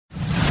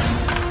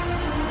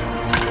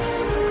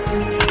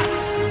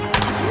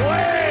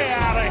Way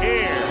out of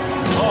here.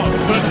 Oh,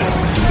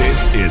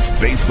 goodness. This is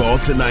Baseball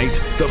Tonight,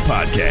 the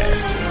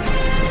podcast.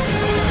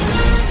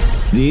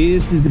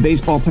 This is the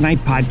Baseball Tonight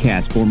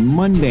podcast for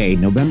Monday,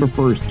 November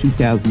 1st,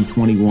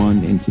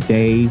 2021, and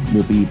today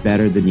will be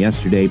better than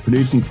yesterday.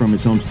 Producing from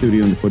his home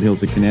studio in the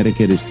foothills of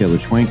Connecticut is Taylor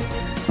Schwenk.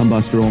 I'm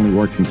Buster Olney,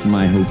 working from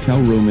my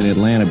hotel room in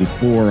Atlanta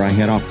before I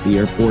head off to the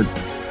airport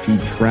to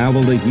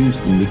travel to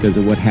Houston because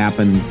of what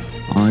happened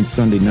on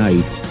Sunday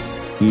night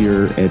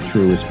here at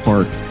Truist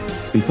Park.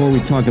 Before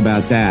we talk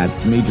about that,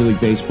 Major League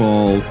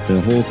Baseball,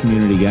 the whole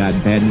community got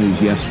bad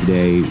news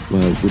yesterday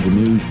with the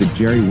news that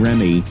Jerry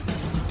Remy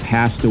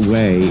passed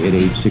away at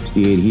age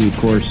 68. He, of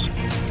course,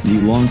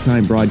 the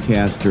longtime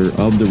broadcaster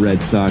of the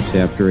Red Sox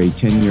after a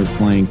 10-year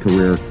playing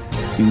career.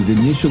 He was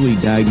initially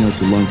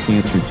diagnosed with lung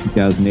cancer in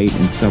 2008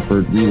 and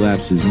suffered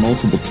relapses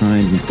multiple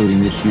times,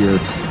 including this year.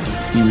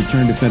 He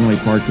returned to Fenway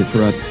Park to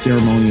throw out the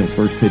ceremonial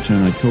first pitch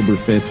on October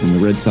 5th when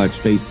the Red Sox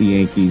faced the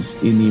Yankees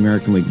in the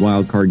American League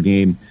wildcard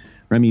game.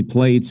 Remy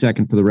played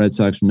second for the Red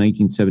Sox from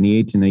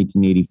 1978 to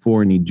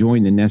 1984, and he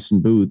joined the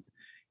Nesson booth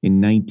in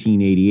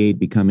 1988,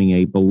 becoming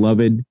a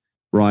beloved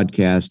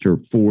broadcaster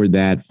for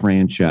that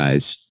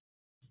franchise.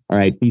 All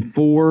right,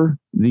 before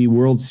the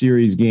World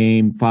Series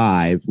Game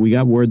 5, we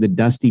got word that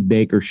Dusty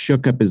Baker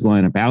shook up his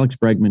lineup. Alex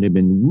Bregman had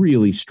been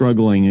really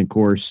struggling, of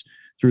course,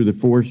 through the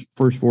first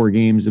four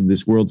games of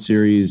this World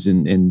Series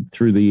and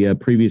through the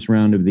previous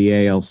round of the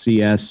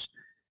ALCS.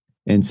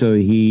 And so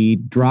he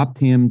dropped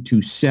him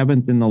to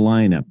seventh in the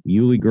lineup.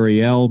 Yuli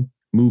Gurriel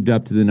moved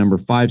up to the number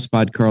 5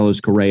 spot,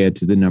 Carlos Correa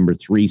to the number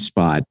 3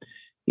 spot.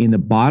 In the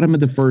bottom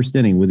of the first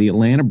inning, with the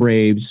Atlanta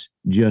Braves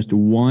just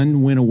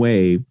one win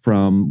away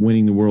from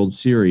winning the World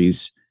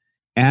Series,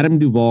 Adam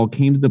Duvall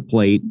came to the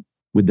plate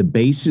with the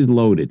bases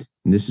loaded.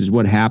 And this is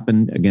what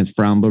happened against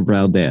Framber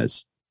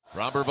Valdez.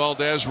 Framber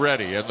Valdez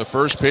ready, and the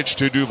first pitch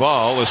to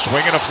Duvall, a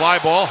swing and a fly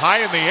ball high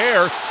in the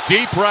air,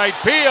 deep right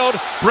field,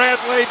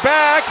 Brantley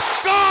back,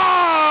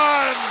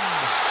 gone!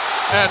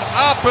 An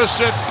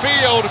opposite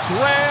field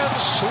grand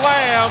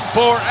slam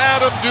for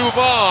Adam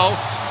Duvall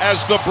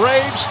as the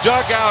Braves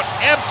dugout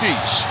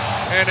empties,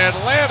 and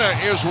Atlanta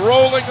is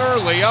rolling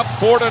early, up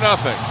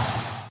 4-0.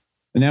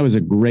 And that was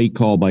a great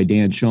call by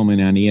Dan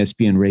Shulman on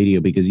ESPN Radio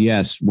because,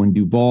 yes, when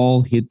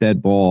Duvall hit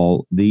that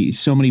ball,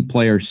 so many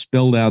players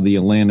spilled out of the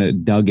Atlanta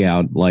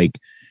dugout like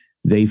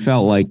they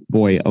felt like,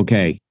 boy,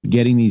 okay,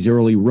 getting these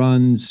early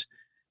runs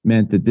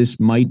meant that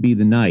this might be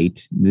the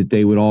night that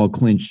they would all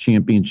clinch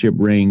championship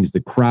rings. The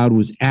crowd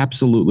was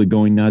absolutely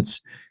going nuts.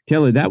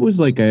 Taylor, that was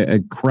like a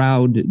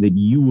crowd that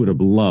you would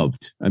have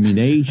loved. I mean,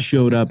 they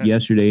showed up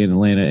yesterday in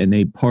Atlanta and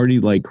they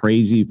partied like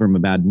crazy from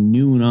about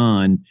noon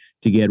on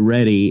to get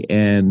ready,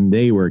 and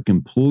they were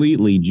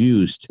completely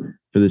juiced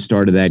for the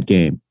start of that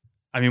game.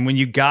 I mean, when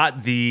you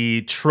got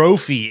the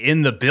trophy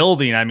in the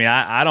building, I mean,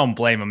 I don't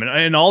blame them.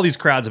 And all these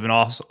crowds have been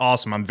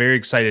awesome. I'm very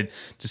excited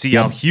to see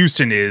how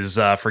Houston is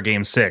for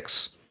Game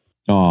 6.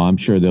 Oh, I'm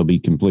sure they'll be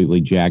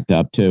completely jacked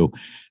up, too.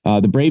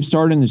 The Braves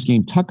started in this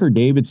game. Tucker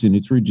Davidson, who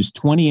threw just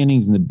 20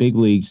 innings in the big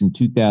leagues in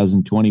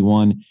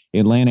 2021.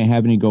 Atlanta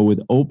having to go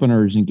with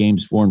openers in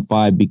games 4 and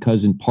 5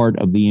 because in part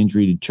of the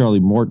injury to Charlie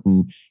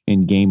Morton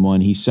in game 1.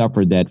 He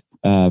suffered that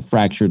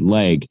fractured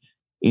leg.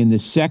 In the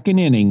second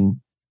inning,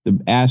 the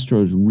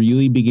Astros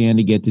really began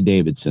to get to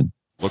Davidson.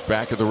 Look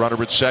back at the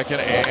runner at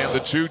second and the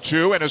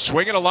 2-2 and a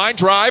swing and a line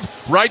drive.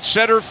 Right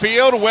center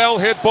field, well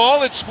hit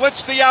ball. It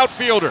splits the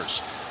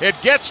outfielders. It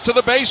gets to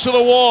the base of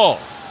the wall.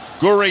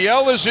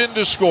 Gurriel is in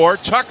to score.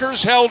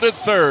 Tucker's held at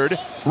third.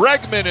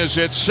 Bregman is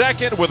at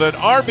second with an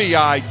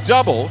RBI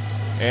double.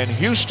 And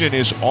Houston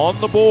is on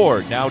the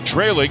board, now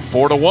trailing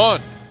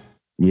 4-1.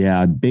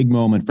 Yeah, big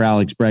moment for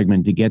Alex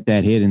Bregman to get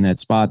that hit in that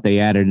spot. They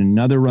added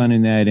another run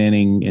in that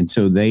inning, and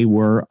so they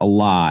were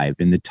alive.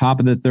 In the top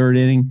of the third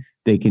inning,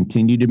 they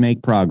continued to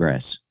make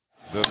progress.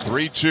 The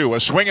 3-2, a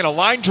swing and a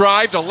line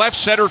drive to left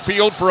center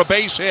field for a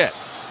base hit.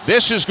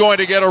 This is going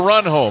to get a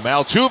run home.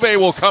 Altuve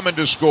will come in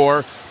to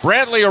score.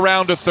 Brantley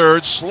around to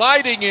third.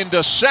 Sliding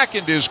into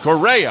second is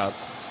Correa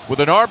with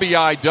an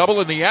RBI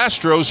double, and the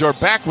Astros are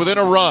back within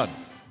a run.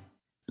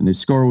 And the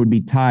score would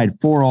be tied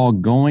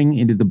 4-4 going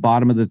into the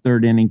bottom of the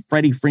third inning.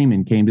 Freddie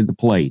Freeman came to the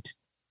plate.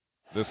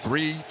 The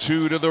 3-2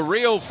 to the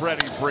real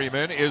Freddie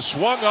Freeman is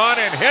swung on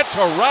and hit to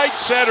right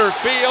center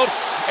field,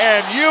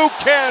 and you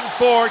can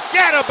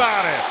forget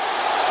about it.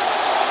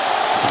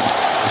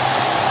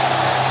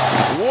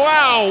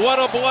 Wow, what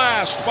a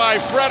blast by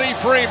Freddie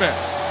Freeman.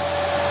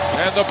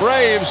 And the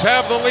Braves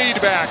have the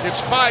lead back.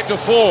 It's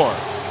 5-4.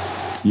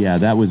 Yeah,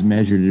 that was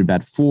measured at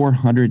about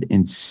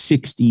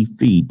 460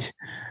 feet.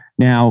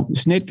 Now,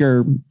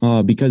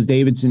 Snitker, because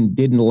Davidson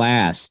didn't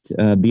last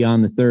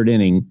beyond the third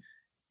inning,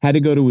 had to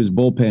go to his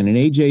bullpen. And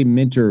A.J.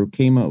 Minter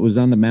was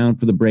on the mound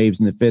for the Braves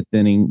in the fifth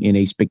inning in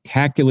a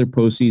spectacular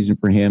postseason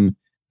for him.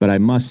 But I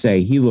must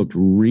say, he looked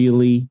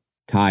really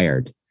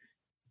tired.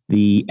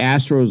 The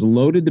Astros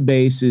loaded the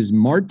bases.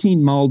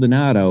 Martin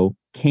Maldonado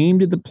came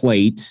to the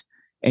plate,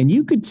 and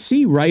you could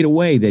see right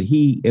away that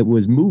it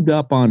was moved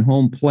up on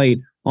home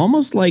plate,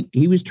 almost like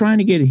he was trying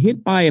to get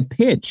hit by a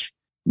pitch.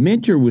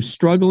 Minter was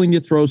struggling to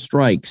throw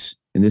strikes,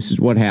 and this is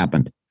what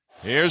happened.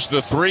 Here's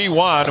the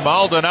 3-1.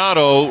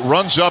 Maldonado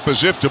runs up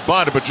as if to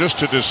bunt, but just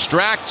to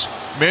distract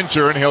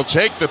Minter, and he'll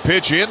take the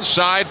pitch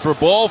inside for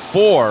ball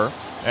 4,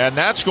 and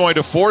that's going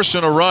to force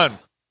in a run.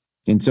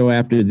 And so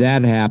after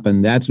that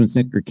happened, that's when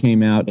Snitker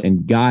came out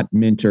and got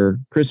Minter.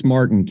 Chris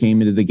Martin came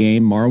into the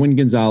game. Marwin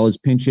Gonzalez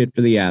pinch hit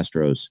for the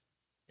Astros.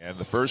 And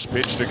the first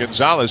pitch to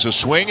Gonzalez, a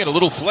swing and a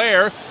little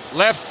flare,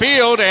 left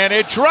field, and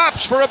it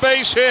drops for a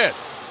base hit.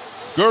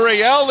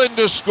 Gurriel in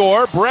to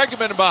score,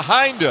 Bregman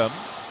behind him.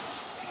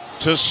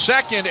 To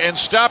second, and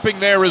stopping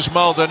there is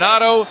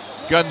Maldonado.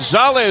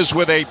 Gonzalez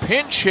with a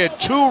pinch hit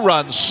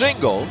 2-run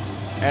single,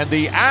 and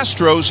the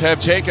Astros have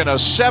taken a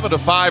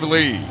 7-5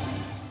 lead.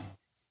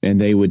 And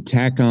they would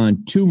tack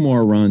on 2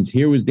 more runs.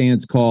 Here was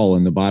Dan's call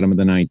in the bottom of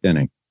the 9th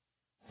inning.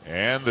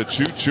 And the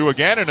 2-2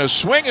 again, and a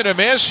swing and a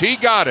miss. He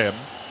got him,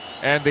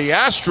 and the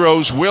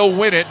Astros will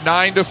win it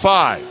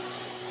 9-5.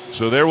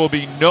 So there will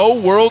be no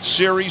World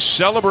Series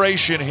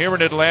celebration here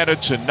in Atlanta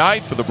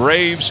tonight for the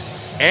Braves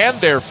and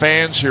their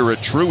fans here at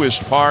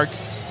Truist Park.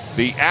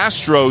 The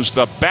Astros,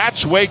 the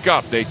bats wake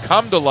up. They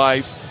come to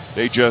life.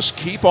 They just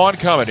keep on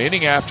coming,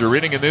 inning after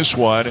inning in this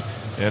one.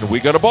 And we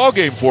got a ball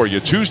game for you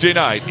Tuesday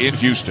night in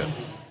Houston.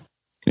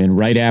 And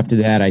right after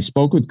that, I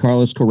spoke with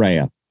Carlos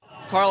Correa.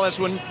 Carlos,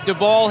 when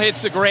Duvall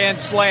hits the grand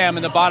slam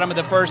in the bottom of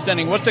the first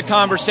inning, what's the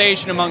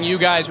conversation among you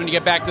guys when you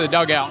get back to the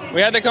dugout?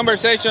 We had the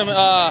conversation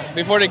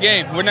before the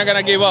game. We're not going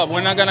to give up.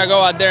 We're not going to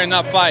go out there and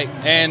not fight.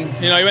 And,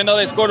 even though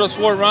they scored those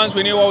 4 runs,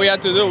 we knew what we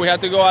had to do. We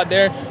had to go out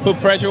there, put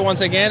pressure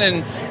once again,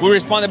 and we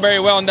responded very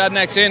well in that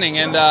next inning.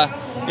 And,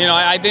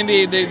 I think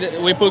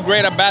we put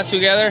great at-bats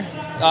together.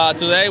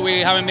 Today, we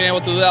haven't been able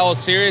to do that all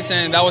series,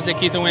 and that was the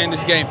key to winning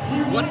this game.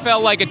 What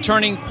felt like a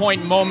turning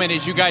point moment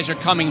as you guys are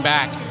coming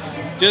back?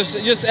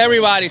 Just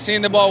everybody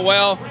seeing the ball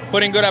well,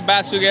 putting good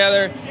at-bats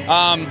together.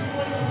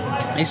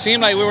 It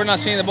seemed like we were not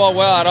seeing the ball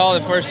well at all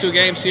the first 2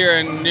 games here,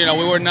 and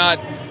we were not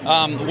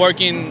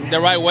working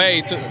the right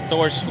way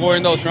towards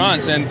scoring those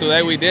runs, and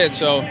today we did.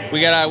 So we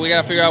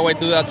gotta figure out a way to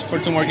do that for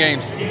 2 more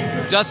games.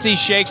 Dusty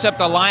shakes up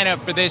the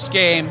lineup for this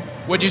game.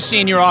 What'd you see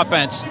in your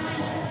offense?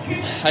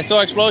 I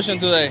saw explosion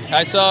today.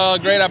 I saw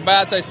great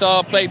at-bats. I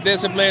saw plate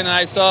discipline, and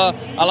I saw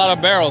a lot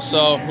of barrels.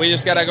 So we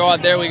just got to go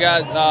out there. We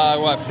got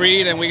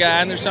Fried and we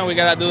got Anderson. We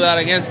got to do that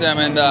against them,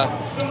 and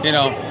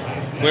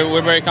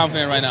we're very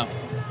confident right now.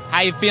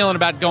 How you feeling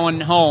about going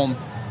home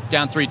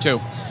down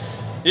 3-2?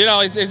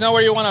 It's not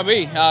where you want to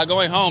be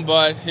going home,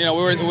 but we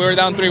were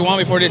down 3-1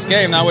 before this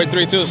game. Now we're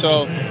 3-2,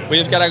 so we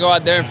just got to go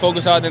out there and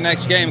focus on the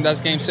next game.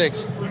 That's Game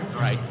 6.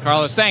 All right,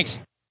 Carlos, thanks.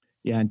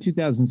 Yeah, in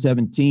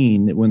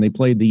 2017, when they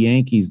played the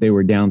Yankees, they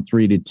were down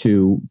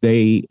 3-2.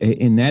 They,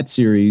 in that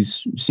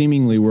series,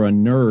 seemingly were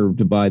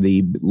unnerved by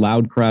the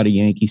loud crowd of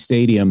Yankee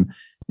Stadium,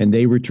 and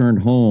they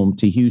returned home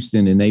to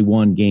Houston, and they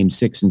won Games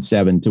 6 and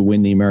 7 to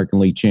win the American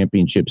League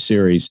Championship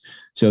Series.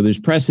 So there's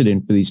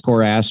precedent for these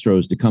core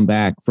Astros to come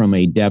back from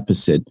a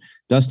deficit.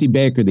 Dusty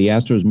Baker, the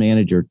Astros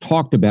manager,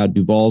 talked about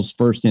Duvall's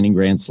first inning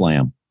grand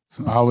slam.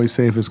 I always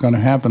say if it's going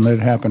to happen, let it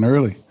happen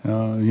early.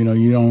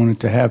 You don't want it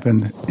to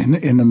happen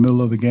in the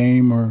middle of the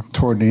game or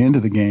toward the end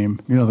of the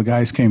game. The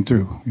guys came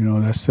through.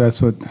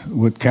 That's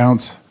what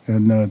counts.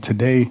 And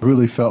today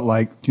really felt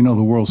like,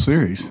 the World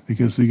Series,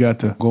 because we got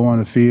to go on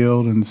the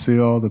field and see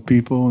all the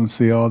people and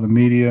see all the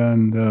media.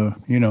 And,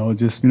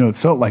 it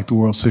felt like the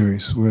World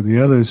Series, where the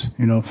others,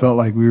 felt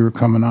like we were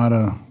coming out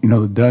of,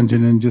 the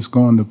dungeon and just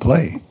going to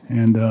play.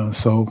 And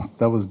so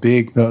that was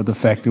big, the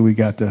fact that we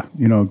got to,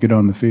 get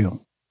on the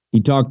field. He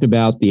talked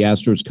about the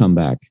Astros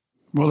comeback.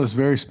 Well, it's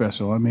very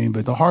special.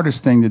 But the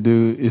hardest thing to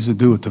do is to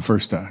do it the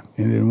first time.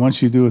 And then once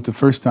you do it the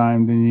first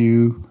time, then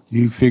you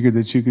figure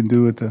that you can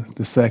do it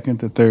the second,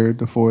 the third,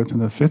 the fourth,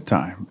 and the fifth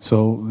time.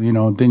 So,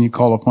 then you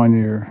call upon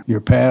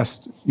your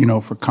past,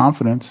 for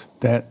confidence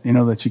that,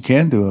 that you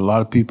can do it. A lot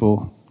of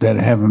people that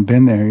haven't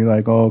been there, you're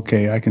like, oh,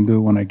 okay, I can do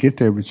it when I get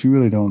there, but you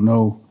really don't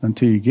know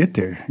until you get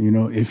there,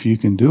 if you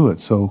can do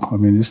it. So,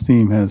 this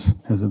team has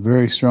a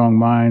very strong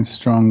mind,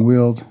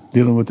 strong-willed,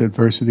 dealing with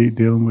adversity,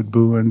 dealing with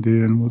booing,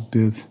 dealing with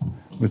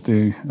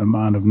the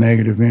amount of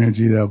negative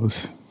energy that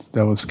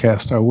was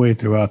cast our way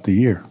throughout the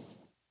year.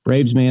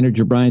 Braves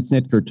manager Brian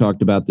Snitker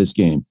talked about this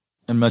game.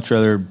 I'd much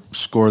rather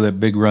score that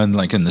big run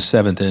like in the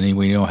 7th inning.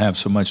 We don't have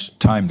so much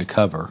time to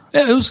cover.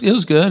 Yeah, it was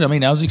good. That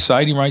was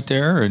exciting right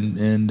there,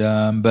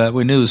 but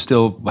we knew it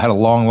still had a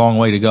long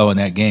way to go in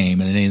that game,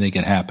 and anything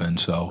could happen.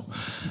 So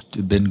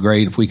it'd been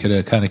great if we could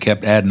have kind of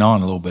kept adding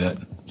on a little bit.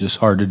 Just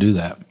hard to do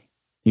that.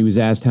 He was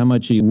asked how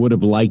much he would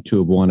have liked to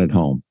have won at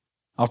home.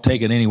 I'll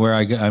take it anywhere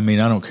I go. I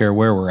don't care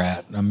where we're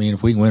at.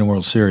 If we can win a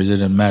World Series, it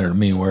doesn't matter to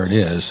me where it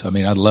is.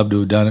 I'd love to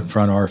have done it in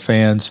front of our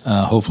fans.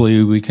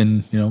 Hopefully we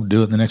can,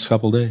 do it in the next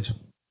couple of days.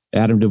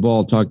 Adam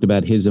Duvall talked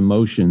about his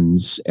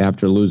emotions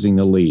after losing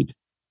the lead.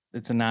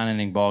 It's a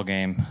 9-inning ball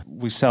game.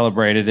 We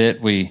celebrated it.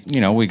 We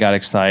got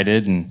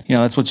excited, and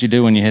that's what you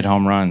do when you hit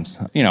home runs.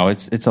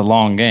 It's a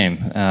long game.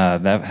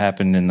 That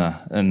happened in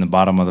the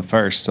bottom of the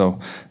first, so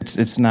it's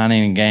a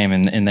 9-inning game,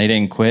 and they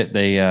didn't quit.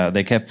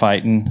 They kept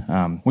fighting.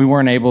 We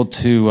weren't able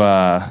to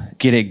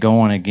get it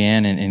going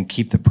again and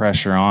keep the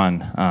pressure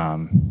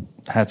on.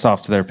 Hats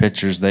off to their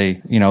pitchers.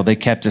 They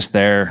kept us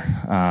there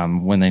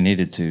when they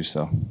needed to.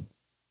 So.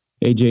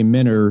 A.J.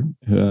 Minter,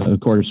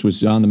 of course,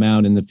 was on the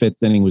mound in the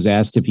 5th inning, was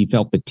asked if he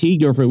felt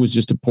fatigued or if it was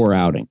just a poor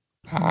outing.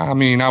 I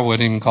mean, I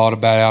wouldn't even call it a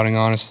bad outing,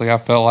 honestly. I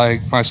felt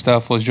like my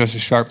stuff was just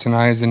as sharp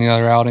tonight as any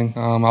other outing.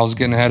 I was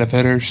getting ahead of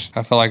hitters.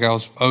 I felt like I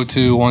was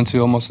 0-2, 1-2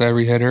 almost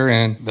every hitter,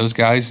 and those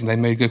guys, they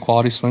made good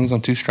quality swings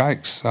on 2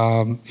 strikes.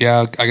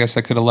 I guess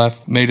I could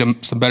have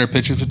made some better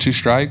pitches with 2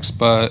 strikes,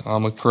 but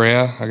with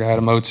Correa, I had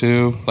him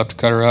 0-2, left a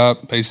cutter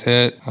up, base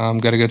hit,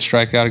 got a good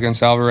strikeout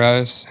against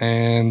Alvarez,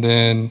 and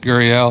then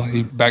Gurriel,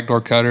 he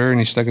backdoor cutter, and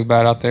he stuck his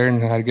bat out there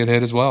and had a good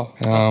hit as well.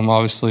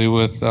 Obviously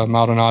with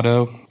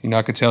Maldonado,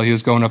 I could tell he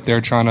was going up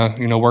there trying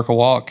to, work a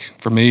walk.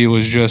 For me, it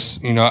was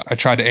just, I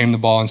tried to aim the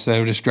ball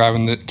instead of just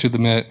driving to the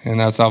mitt, and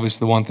that's obviously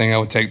the one thing I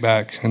would take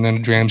back. And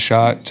then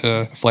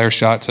a flare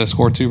shot to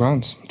score 2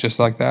 runs, just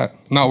like that.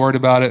 Not worried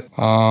about it.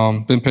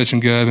 Been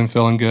pitching good, been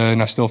feeling good,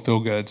 and I still feel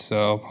good.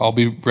 So I'll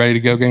be ready to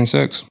go Game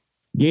 6.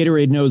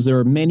 Gatorade knows there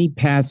are many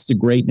paths to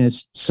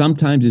greatness.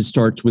 Sometimes it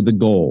starts with a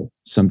goal.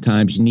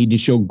 Sometimes you need to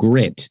show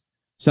grit.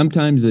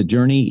 Sometimes the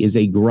journey is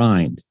a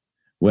grind.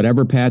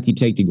 Whatever path you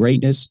take to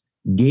greatness,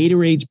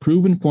 Gatorade's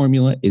proven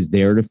formula is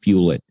there to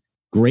fuel it.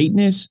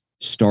 Greatness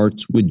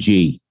starts with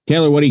G.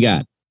 Taylor, what do you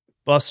got?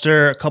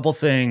 Buster, a couple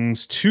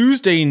things.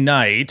 Tuesday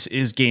night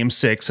is Game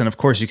 6, and of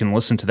course you can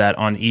listen to that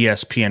on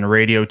ESPN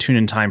Radio.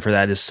 Tune-in time for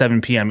that is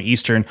 7 p.m.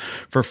 Eastern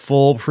for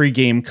full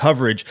pregame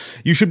coverage.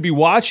 You should be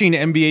watching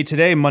NBA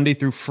Today Monday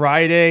through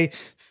Friday,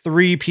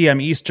 3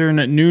 p.m. Eastern,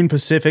 noon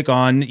Pacific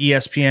on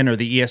ESPN or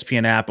the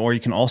ESPN app, or you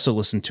can also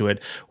listen to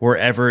it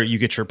wherever you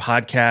get your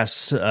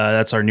podcasts.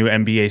 That's our new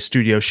NBA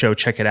studio show.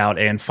 Check it out.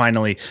 And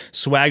finally,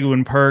 Swagoo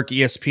and Perk,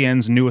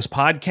 ESPN's newest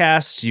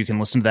podcast. You can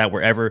listen to that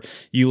wherever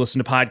you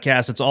listen to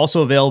podcasts. It's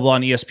also available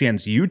on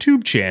ESPN's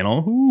YouTube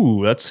channel.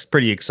 Ooh, that's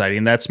pretty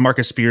exciting. That's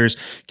Marcus Spears,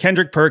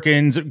 Kendrick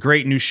Perkins.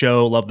 Great new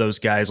show. Love those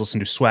guys. Listen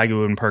to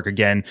Swagoo and Perk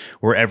again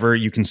wherever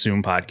you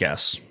consume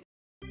podcasts.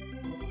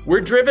 We're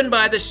driven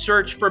by the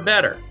search for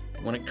better.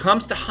 When it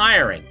comes to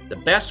hiring, the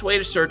best way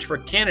to search for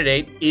a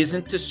candidate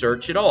isn't to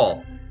search at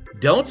all.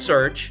 Don't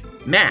search,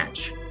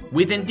 match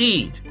with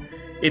Indeed.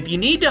 If you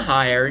need to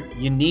hire,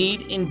 you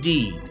need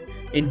Indeed.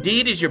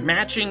 Indeed is your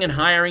matching and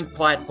hiring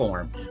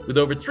platform with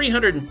over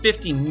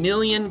 350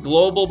 million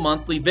global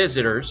monthly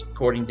visitors,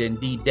 according to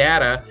Indeed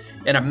data,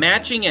 and a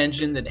matching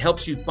engine that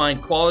helps you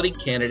find quality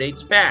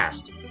candidates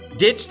fast.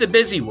 Ditch the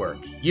busy work.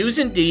 Use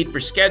Indeed for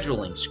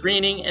scheduling,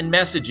 screening, and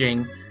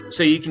messaging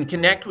so you can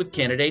connect with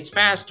candidates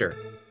faster.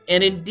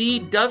 And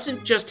Indeed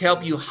doesn't just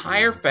help you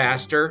hire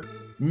faster.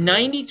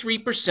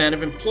 93%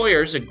 of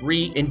employers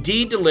agree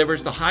Indeed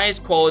delivers the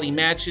highest quality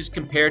matches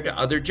compared to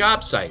other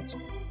job sites,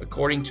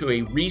 according to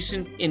a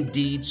recent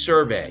Indeed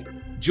survey.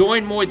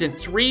 Join more than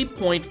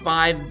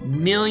 3.5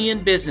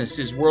 million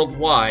businesses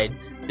worldwide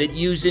that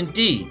use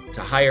Indeed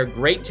to hire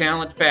great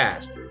talent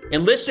fast.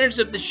 And listeners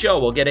of the show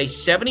will get a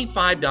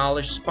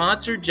 $75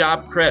 sponsored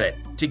job credit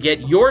to get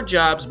your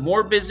jobs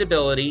more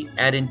visibility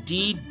at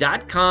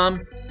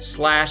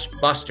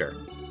Indeed.com/Buster.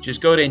 Just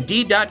go to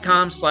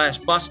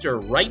Indeed.com/Buster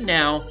right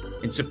now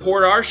and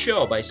support our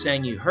show by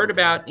saying you heard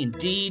about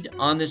Indeed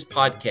on this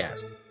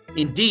podcast.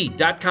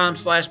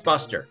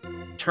 Indeed.com/Buster.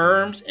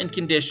 Terms and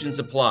conditions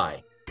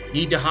apply.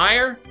 Need to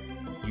hire?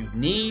 You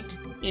need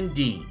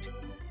Indeed.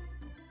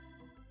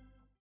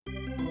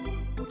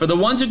 For the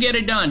ones who get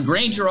it done,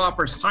 Grainger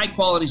offers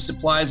high-quality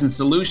supplies and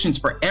solutions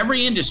for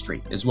every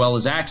industry, as well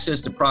as access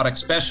to product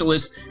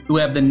specialists who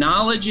have the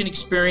knowledge and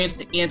experience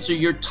to answer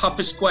your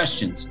toughest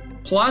questions.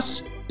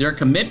 Plus, their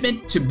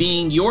commitment to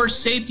being your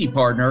safety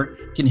partner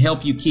can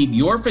help you keep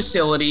your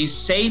facilities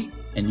safe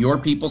and your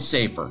people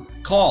safer.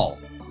 Call,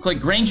 click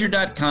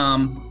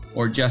Grainger.com,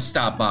 or just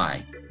stop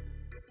by.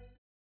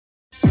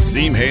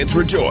 Seam heads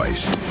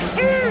rejoice.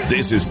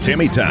 This is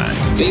Timmy Time.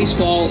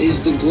 Baseball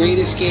is the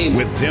greatest game.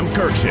 With Tim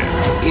Kirkshin.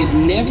 It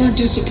never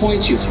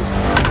disappoints you.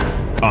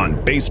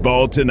 On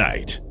Baseball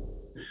Tonight.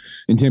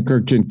 And Tim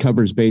Kirkshin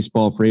covers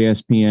baseball for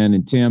ESPN.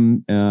 And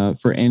Tim,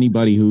 for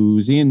anybody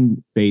who's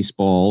in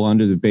baseball,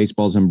 under the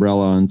baseball's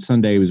umbrella, on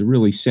Sunday, it was a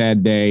really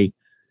sad day.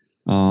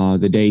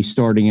 The day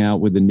starting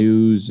out with the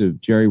news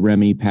of Jerry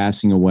Remy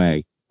passing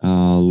away.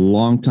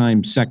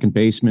 Longtime second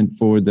baseman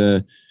for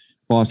the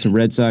Boston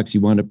Red Sox. He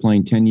wound up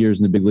playing 10 years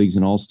in the big leagues,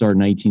 an all-star in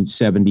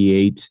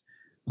 1978.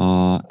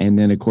 And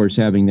then, of course,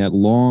 having that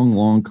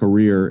long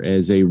career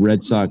as a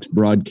Red Sox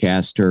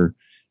broadcaster.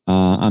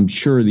 I'm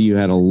sure that you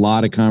had a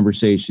lot of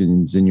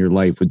conversations in your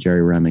life with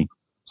Jerry Remy.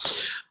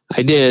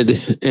 I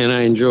did, and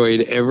I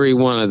enjoyed every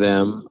one of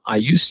them. I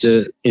used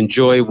to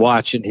enjoy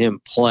watching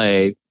him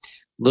play.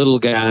 Little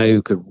guy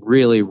who could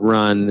really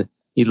run.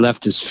 He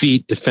left his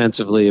feet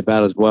defensively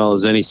about as well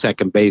as any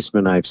second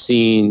baseman I've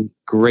seen.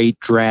 great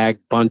drag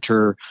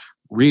bunter,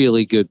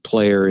 really good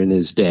player in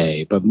his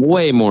day. But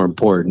way more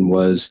important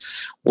was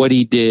what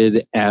he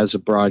did as a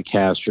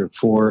broadcaster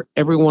for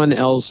everyone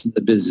else in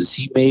the business.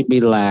 He made me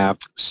laugh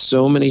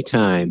so many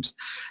times,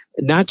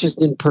 not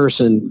just in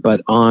person, but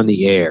on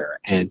the air.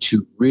 And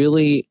to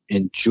really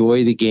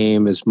enjoy the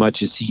game as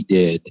much as he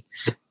did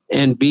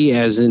and be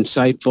as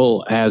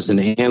insightful as an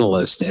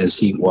analyst as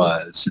he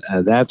was,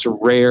 that's a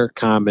rare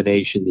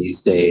combination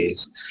these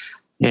days.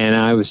 And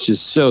I was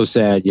just so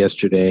sad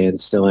yesterday, and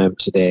still am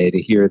today, to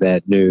hear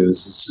that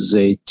news. This is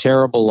a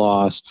terrible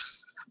loss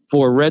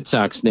for Red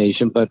Sox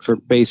Nation, but for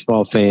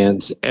baseball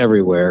fans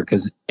everywhere,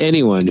 because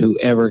anyone who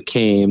ever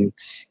came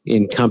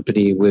in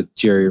company with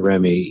Jerry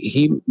Remy,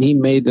 he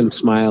made them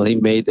smile, he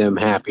made them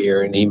happier,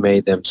 and he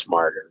made them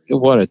smarter.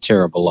 What a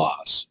terrible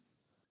loss.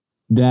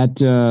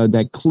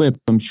 That clip,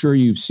 I'm sure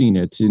you've seen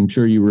it. I'm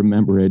sure you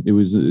remember it. It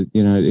was,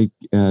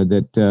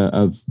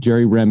 of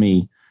Jerry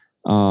Remy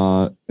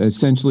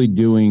essentially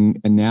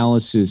doing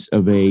analysis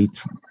of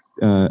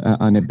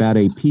on about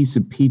a piece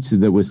of pizza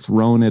that was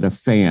thrown at a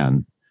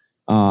fan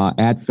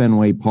at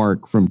Fenway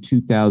Park from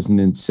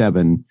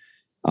 2007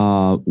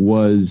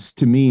 was,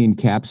 to me,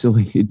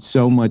 encapsulated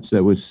so much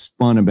that was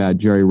fun about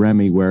Jerry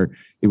Remy, where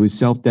it was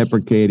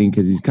self-deprecating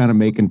because he's kind of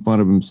making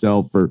fun of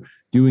himself for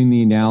doing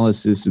the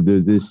analysis of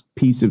this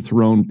piece of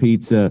thrown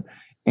pizza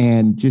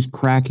and just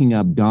cracking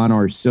up Don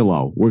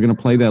Orsillo. We're going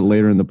to play that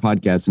later in the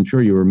podcast. I'm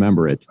sure you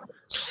remember it.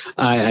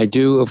 I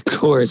do, of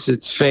course.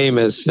 It's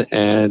famous.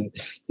 And,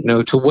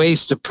 to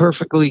waste a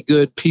perfectly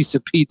good piece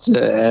of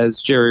pizza,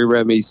 as Jerry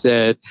Remy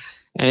said,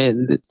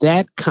 and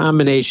that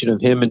combination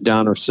of him and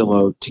Don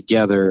Orsillo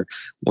together,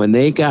 when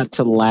they got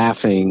to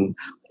laughing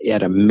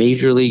at a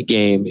major league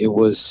game, it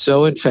was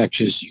so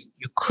infectious.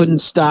 You couldn't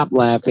stop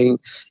laughing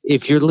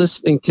if you're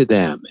listening to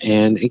them.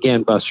 And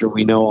again, Buster,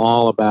 we know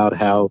all about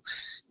how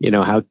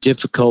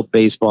difficult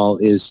baseball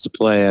is to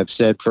play. I've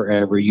said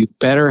forever, you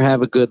better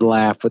have a good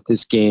laugh with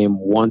this game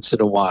once in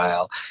a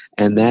while.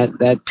 And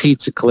that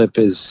pizza clip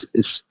is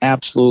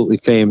absolutely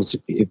famous.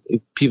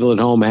 If people at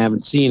home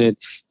haven't seen it,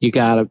 you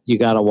gotta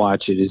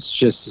watch it. It's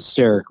just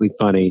hysterically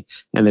funny.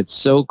 And it's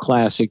so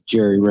classic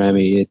Jerry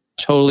Remy. It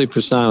totally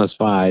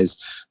personifies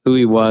who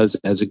he was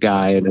as a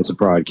guy and as a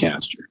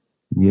broadcaster.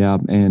 Yeah,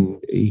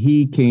 and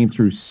he came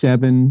through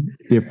 7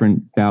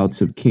 different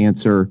bouts of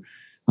cancer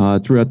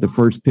throughout the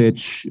first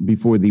pitch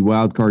before the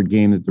wild card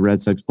game that the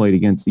Red Sox played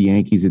against the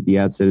Yankees at the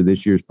outset of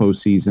this year's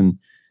postseason.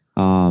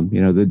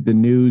 The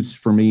news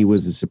for me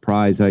was a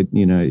surprise.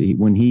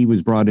 When he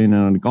was brought in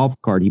on a golf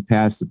cart, he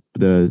passed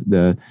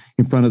the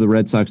in front of the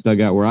Red Sox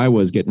dugout where I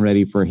was getting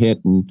ready for a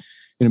hit, and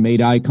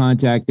made eye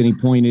contact, and he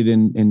pointed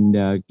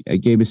and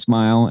gave a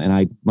smile. And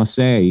I must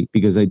say,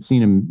 because I'd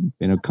seen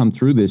him, come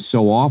through this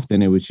so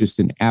often, it was just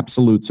an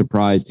absolute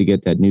surprise to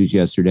get that news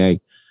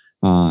yesterday,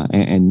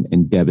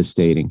 and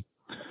devastating.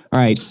 All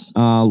right,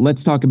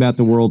 let's talk about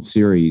the World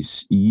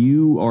Series.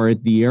 You are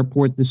at the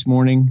airport this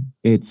morning.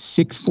 It's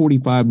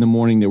 6:45 in the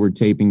morning that we're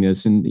taping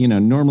this, and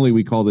normally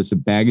we call this a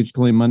baggage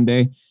claim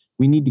Monday.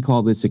 We need to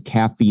call this a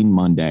caffeine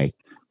Monday,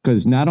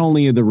 because not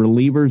only are the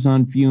relievers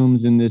on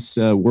fumes in this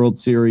World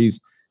Series,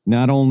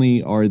 not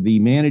only are the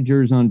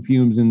managers on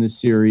fumes in this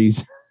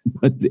series,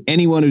 but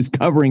anyone who's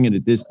covering it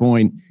at this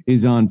point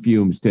is on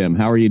fumes. Tim,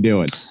 how are you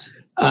doing?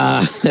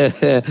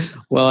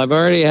 Well, I've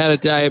already had a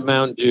Diet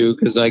Mountain Dew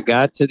because I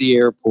got to the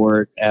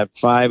airport at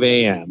 5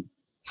 a.m.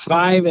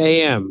 5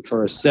 a.m.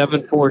 for a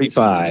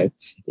 7:45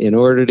 in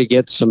order to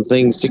get some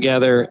things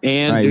together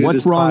and do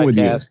what's this wrong podcast. With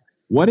you?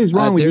 What is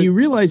wrong with you? You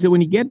realize that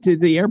when you get to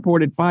the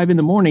airport at 5 in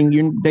the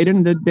morning, they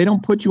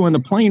don't put you on the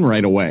plane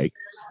right away.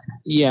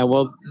 Yeah,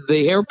 well,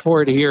 the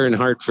airport here in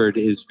Hartford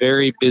is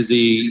very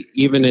busy,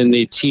 even in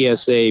the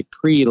TSA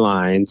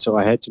pre-line, so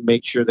I had to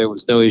make sure there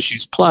was no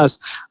issues. Plus,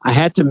 I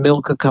had to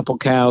milk a couple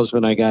cows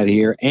when I got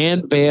here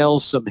and bale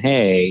some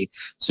hay.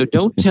 So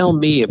don't tell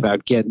me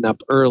about getting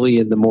up early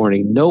in the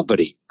morning.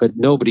 Nobody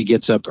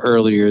gets up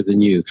earlier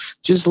than you.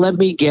 Just let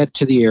me get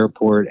to the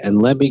airport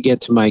and let me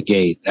get to my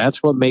gate.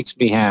 That's what makes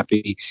me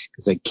happy,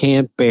 because I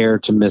can't bear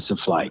to miss a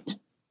flight.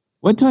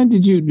 What time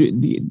did you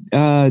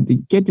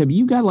get to?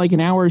 You got like an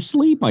hour of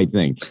sleep, I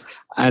think.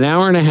 An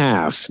hour and a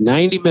half,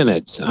 90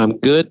 minutes. I'm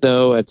good,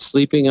 though, at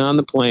sleeping on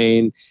the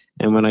plane.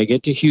 And when I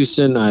get to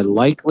Houston, I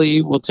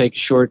likely will take a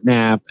short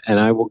nap, and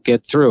I will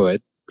get through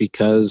it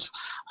because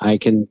I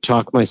can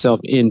talk myself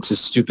into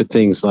stupid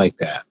things like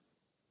that.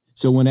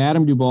 So when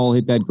Adam Duvall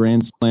hit that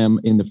grand slam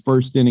in the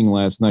first inning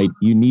last night,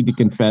 you need to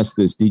confess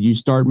this. Did you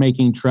start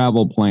making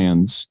travel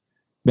plans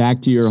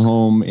back to your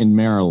home in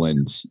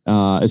Maryland,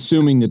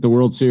 assuming that the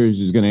World Series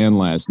is going to end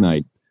last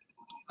night?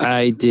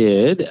 I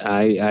did.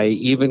 I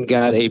even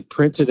got a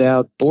printed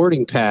out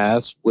boarding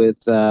pass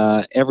with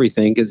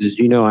everything, because, as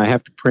you know, I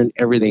have to print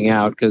everything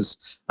out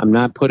because I'm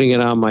not putting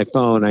it on my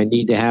phone. I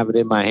need to have it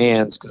in my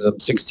hands because I'm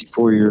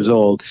 64 years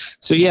old.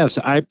 So, yes,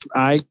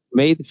 I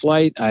made the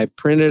flight. I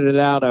printed it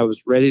out. I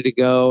was ready to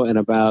go. And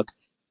about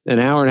an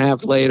hour and a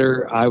half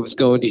later, I was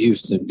going to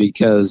Houston,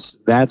 because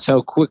that's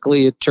how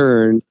quickly it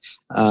turned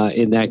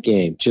in that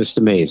game. Just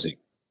amazing.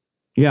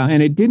 Yeah,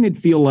 and it didn't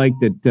feel like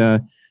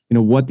that,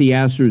 what the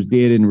Astros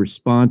did in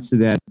response to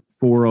that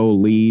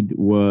 4-0 lead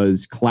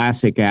was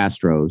classic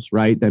Astros,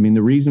 right? I mean,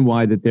 the reason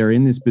why that they're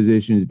in this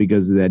position is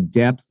because of that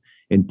depth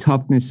and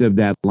toughness of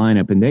that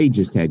lineup, and they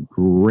just had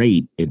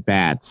great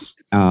at-bats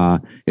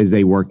as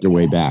they worked their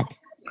way back.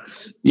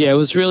 Yeah, it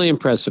was really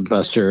impressive,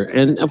 Buster.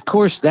 And, of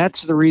course,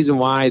 that's the reason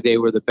why they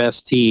were the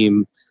best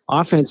team,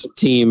 offensive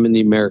team in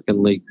the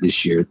American League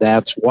this year.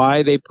 That's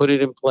why they put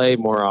it in play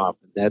more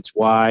often. That's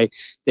why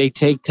they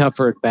take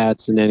tougher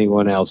at-bats than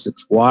anyone else.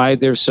 It's why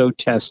they're so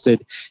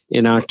tested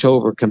in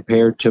October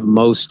compared to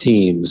most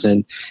teams.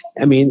 And,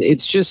 I mean,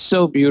 it's just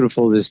so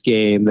beautiful, this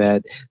game,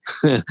 that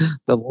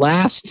the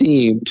last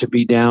team to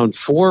be down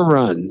 4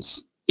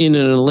 runs in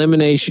an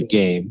elimination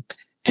game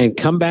and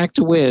come back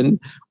to win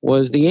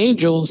was the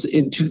Angels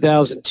in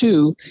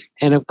 2002.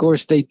 And of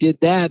course, they did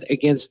that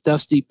against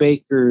Dusty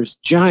Baker's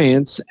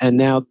Giants. And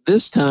now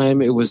this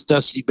time it was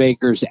Dusty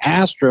Baker's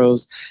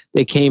Astros.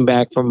 They came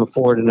back from a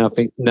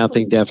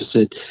 4-0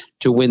 deficit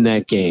to win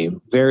that game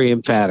very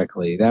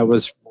emphatically. That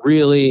was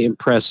really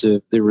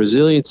impressive. The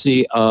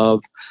resiliency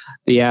of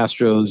the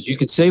Astros. You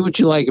can say what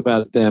you like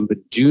about them, but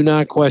do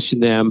not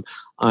question them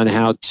on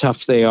how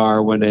tough they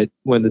are when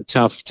the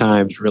tough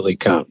times really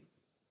come.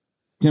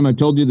 Tim, I've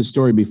told you the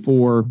story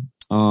before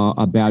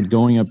about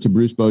going up to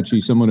Bruce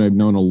Bochy, someone I've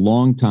known a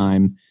long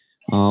time,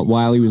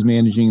 while he was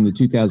managing the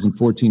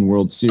 2014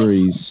 World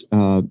Series.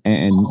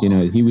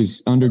 And he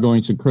was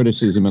undergoing some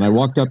criticism. And I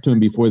walked up to him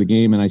before the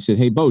game and I said,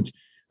 "Hey, Boch,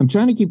 I'm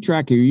trying to keep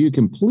track. Are you a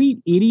complete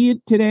idiot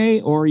today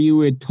or are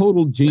you a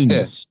total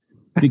genius?"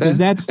 Because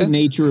that's the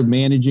nature of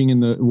managing in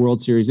the World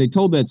Series. I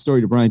told that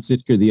story to Brian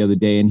Sittker the other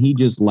day and he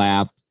just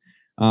laughed.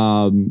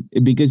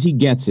 Because he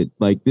gets it.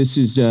 Like, this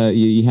is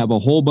you have a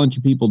whole bunch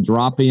of people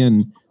drop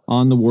in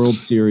on the World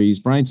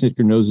Series. Brian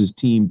Sittker knows his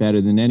team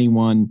better than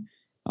anyone.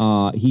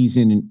 He's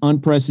in an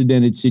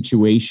unprecedented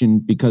situation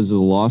because of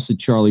the loss of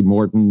Charlie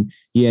Morton.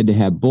 He had to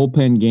have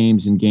bullpen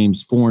games in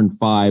games 4 and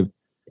 5.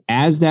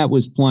 As that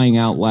was playing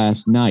out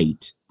last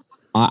night,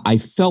 I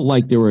felt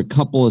like there were a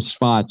couple of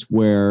spots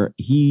where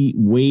he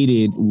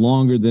waited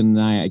longer than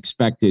I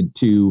expected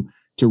to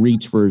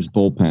reach for his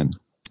bullpen.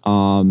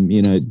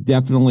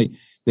 Definitely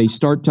they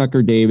start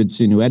Tucker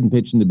Davidson, who hadn't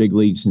pitched in the big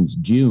league since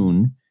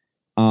June.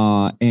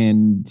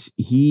 And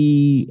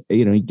he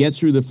gets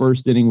through the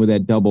first inning with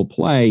that double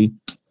play.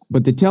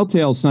 But the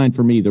telltale sign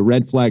for me, the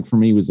red flag for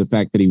me, was the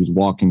fact that he was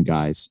walking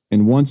guys.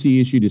 And once he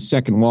issued his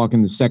second walk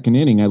in the second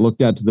inning, I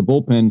looked out to the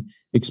bullpen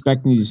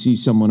expecting to see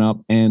someone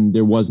up, and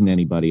there wasn't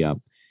anybody up.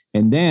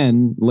 And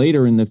then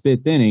later in the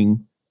 5th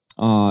inning,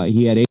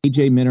 he had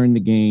A.J. Minter in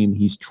the game.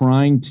 He's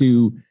trying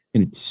to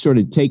sort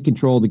of take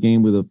control of the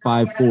game with a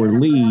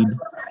 5-4 lead.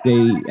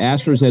 The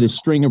Astros had a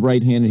string of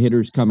right-handed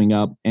hitters coming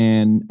up.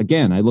 And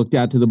again, I looked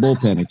out to the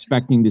bullpen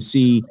expecting to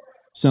see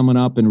someone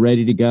up and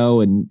ready to go.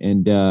 And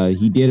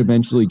he did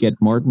eventually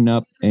get Martin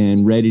up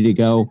and ready to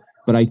go.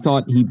 But I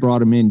thought he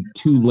brought him in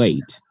too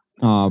late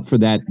for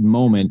that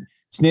moment.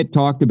 Snit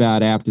talked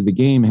about after the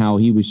game how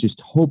he was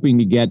just hoping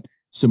to get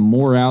some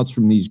more outs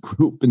from these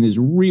group in this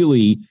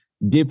really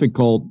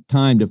difficult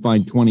time to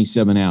find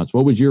 27 outs.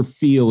 What was your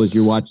feel as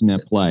you're watching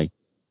that play?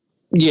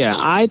 Yeah,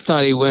 I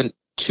thought he went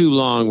too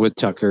long with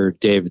Tucker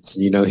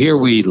Davidson. Here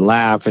we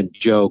laugh and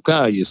joke,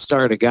 you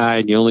start a guy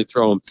and you only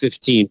throw him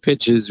 15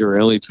 pitches or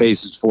only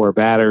faces 4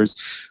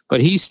 batters. But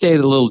he stayed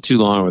a little too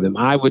long with him.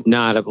 I would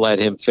not have let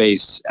him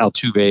face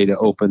Altuve to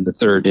open the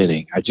 3rd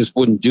inning. I just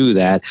wouldn't do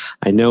that.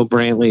 I know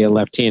Brantley, a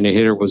left-handed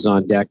hitter, was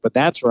on deck, but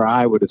that's where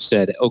I would have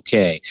said,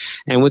 okay.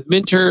 And with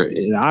Minter,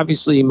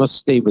 obviously he must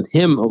stay with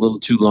him a little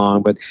too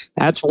long, but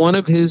that's one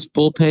of his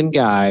bullpen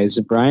guys.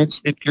 Brian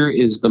Sittker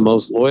is the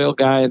most loyal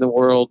guy in the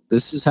world.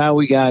 This is how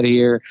we got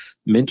here.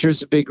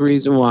 Minter's a big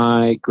reason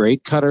why.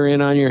 Great cutter in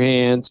on your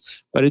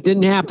hands, but it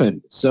didn't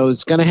happen. So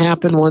it's going to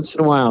happen once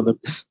in a while.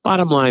 The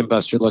bottom line,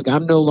 Buster, look,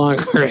 I'm no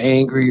longer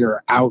angry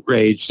or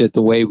outraged at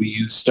the way we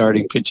use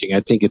starting pitching. I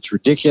think it's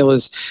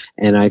ridiculous,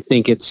 and I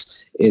think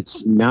it's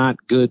not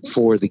good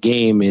for the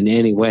game in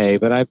any way.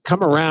 But I've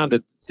come around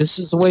to this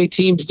is the way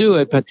teams do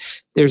it. But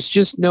there's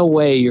just no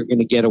way you're going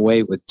to get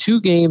away with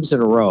 2 games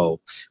in a row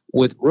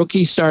with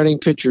rookie starting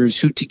pitchers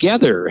who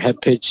together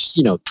have pitched,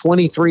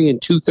 23 and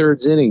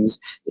 2/3 innings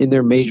in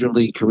their major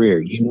league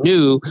career. You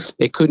knew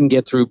they couldn't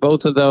get through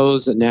both of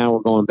those, and now we're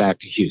going back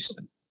to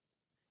Houston.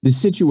 The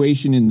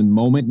situation in the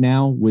moment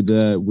now with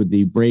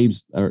the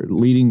Braves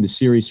leading the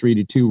series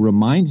 3-2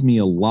 reminds me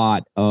a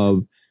lot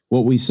of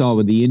what we saw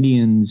with the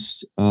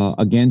Indians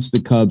against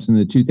the Cubs in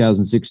the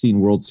 2016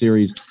 World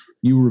Series.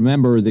 You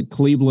remember that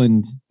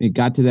Cleveland, it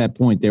got to that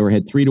point. They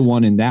had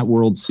 3-1 in that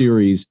World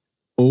Series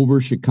over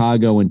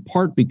Chicago, in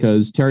part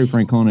because Terry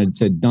Francona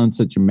had done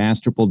such a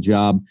masterful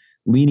job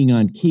leaning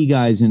on key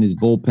guys in his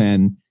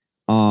bullpen.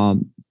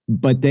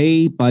 But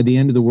by the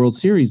end of the World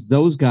Series,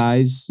 those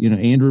guys,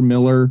 Andrew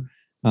Miller,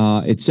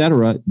 et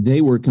cetera,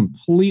 they were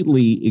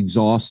completely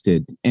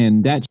exhausted.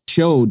 And that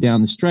showed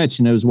down the stretch.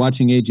 And I was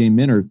watching A.J.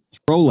 Minter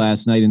throw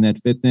last night in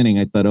that 5th inning.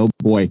 I thought, oh,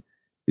 boy,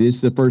 this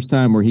is the first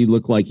time where he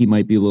looked like he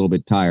might be a little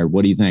bit tired.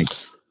 What do you think?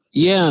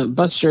 Yeah,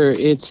 Buster,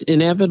 it's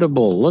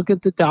inevitable. Look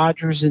at the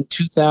Dodgers in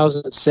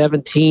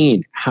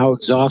 2017, how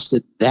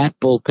exhausted that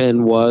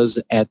bullpen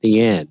was at the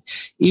end.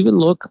 Even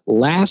look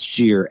last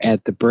year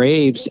at the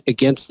Braves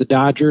against the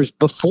Dodgers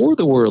before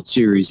the World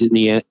Series in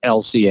the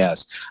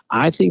LCS.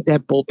 I think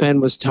that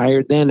bullpen was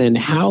tired then, and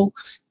how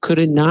could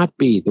it not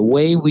be? The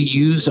way we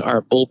use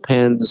our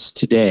bullpens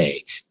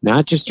today,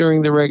 not just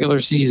during the regular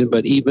season,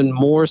 but even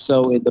more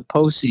so in the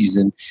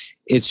postseason,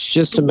 it's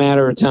just a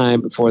matter of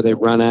time before they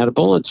run out of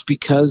bullets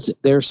because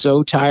they're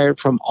so tired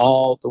from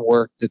all the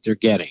work that they're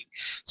getting.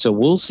 So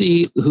we'll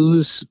see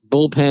whose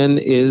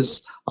bullpen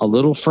is a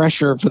little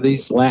fresher for the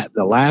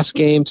last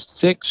game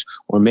 6,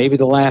 or maybe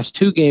the last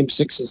 2 games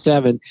 6 and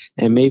 7,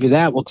 and maybe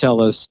that will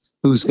tell us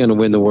who's going to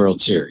win the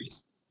World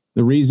Series.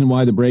 The reason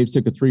why the Braves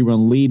took a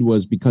 3-run lead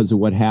was because of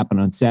what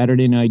happened on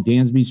Saturday night.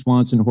 Dansby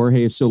Swanson,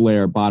 Jorge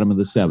Soler, bottom of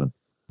the 7th.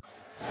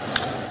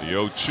 The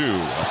 0-2,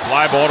 a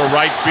fly ball to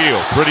right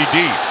field, pretty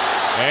deep.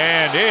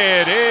 And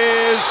it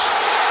is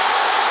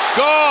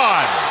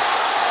gone.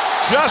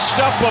 Just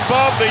up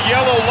above the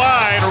yellow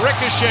line,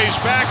 ricochets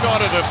back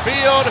onto the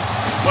field,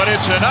 but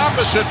it's an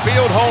opposite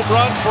field home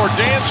run for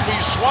Dansby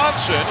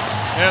Swanson,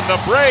 and the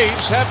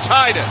Braves have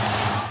tied it.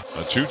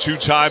 A 2-2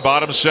 tie,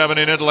 bottom 7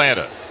 in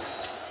Atlanta.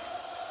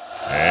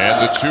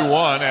 And the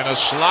 2-1, and a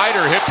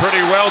slider hit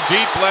pretty well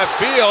deep left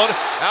field.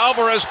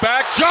 Alvarez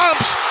back,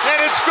 jumps,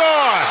 and it's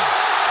gone.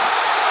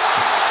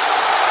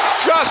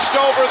 Just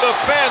over the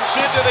fence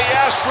into the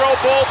Astro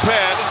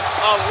bullpen.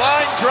 A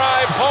line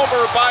drive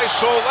homer by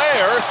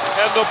Soler,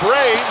 and the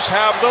Braves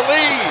have the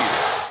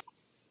lead.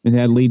 And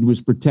that lead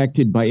was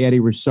protected by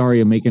Eddie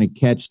Rosario making a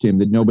catch to him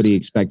that nobody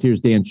expected. Here's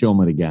Dan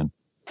Shulman again.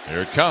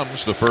 Here it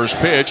comes, the first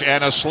pitch,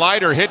 and a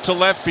slider hit to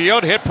left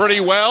field, hit pretty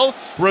well.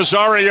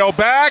 Rosario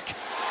back,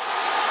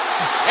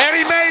 and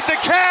he made the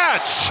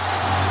catch.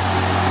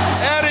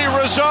 Eddie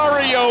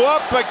Rosario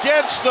up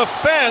against the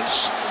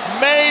fence,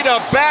 made a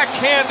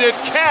backhanded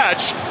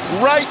catch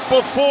right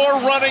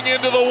before running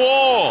into the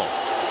wall.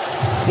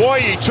 Boy,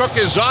 he took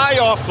his eye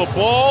off the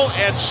ball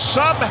and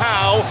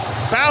somehow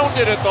found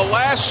it at the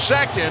last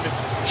second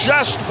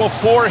just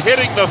before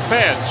hitting the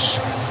fence.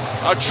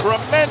 A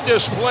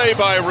tremendous play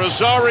by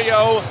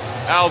Rosario.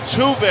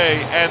 Altuve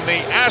and the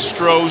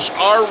Astros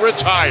are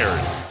retired.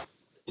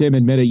 Tim,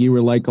 admit it, you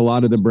were like a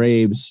lot of the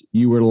Braves.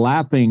 You were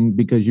laughing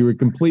because you were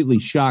completely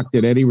shocked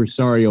that Eddie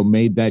Rosario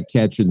made that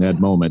catch in that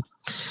moment.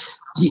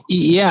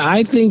 Yeah,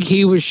 I think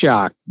he was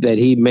shocked that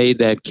he made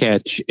that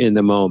catch in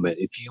the moment.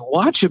 If you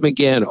watch him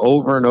again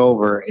over and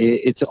over,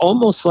 it's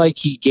almost like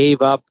he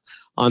gave up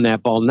on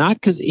that ball. Not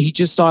because he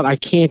just thought, I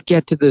can't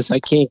get to this.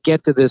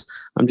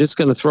 I'm just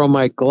going to throw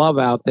my glove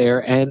out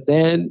there. And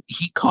then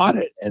he caught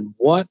it. And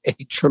what a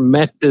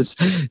tremendous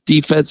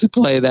defensive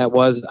play that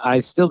was. I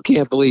still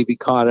can't believe he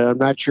caught it. I'm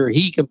not sure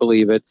he can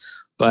believe it.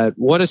 But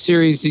what a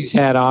series he's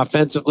had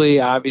offensively,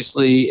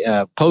 obviously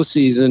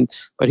postseason.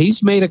 But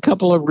he's made a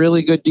couple of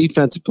really good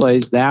defensive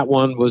plays. That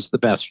one was the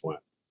best one.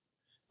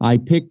 I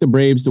picked the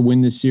Braves to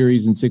win this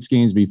series in 6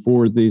 games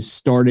before this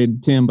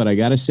started, Tim, but I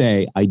got to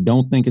say, I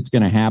don't think it's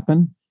going to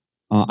happen.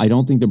 I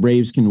don't think the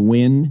Braves can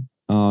win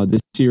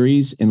this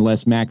series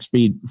unless Max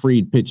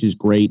Fried pitches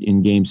great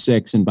in Game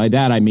 6. And by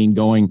that, I mean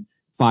going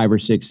 5 or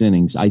 6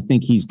 innings. I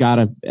think he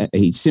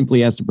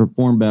simply has to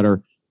perform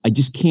better. I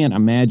just can't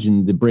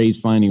imagine the Braves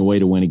finding a way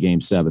to win a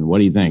Game 7. What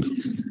do you think?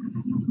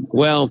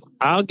 Well,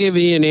 I'll give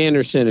Ian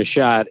Anderson a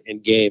shot in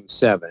Game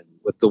 7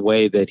 with the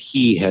way that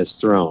he has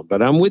thrown.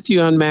 But I'm with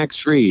you on Max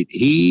Fried.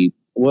 He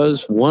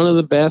was one of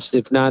the best,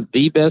 if not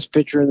the best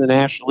pitcher in the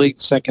National League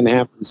second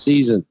half of the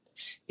season.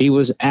 He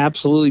was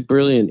absolutely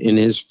brilliant in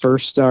his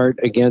first start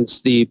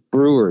against the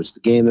Brewers,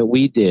 the game that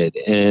we did.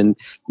 And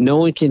no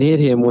one can hit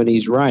him when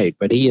he's right,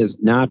 but he has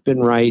not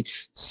been right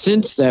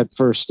since that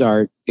first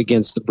start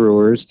against the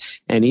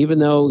Brewers. And even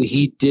though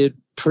he did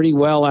pretty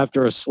well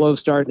after a slow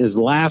start in his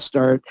last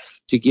start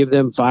to give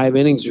them 5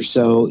 innings or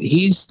so,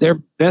 he's their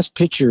best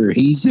pitcher.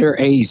 He's their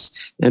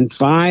ace. And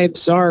 5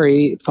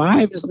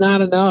 is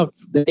not enough.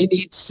 They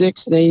need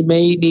 6. They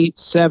may need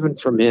 7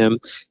 from him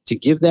to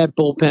give that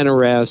bullpen a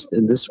rest.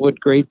 And this is what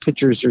great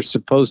pitchers are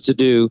supposed to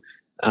do.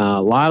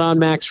 A lot on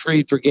Max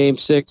Fried for Game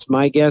 6.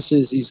 My guess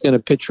is he's going to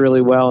pitch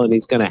really well, and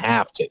he's going to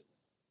have to.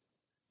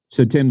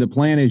 So, Tim, the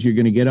plan is you're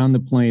going to get on the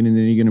plane and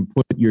then you're going to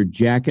put your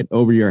jacket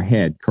over your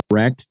head,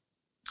 correct?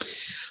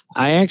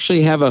 I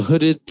actually have a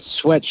hooded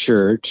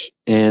sweatshirt,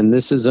 and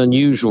this is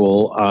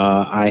unusual.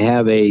 I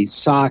have a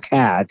sock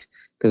hat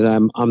because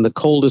I'm the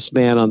coldest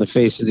man on the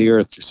face of the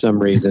earth for some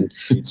reason.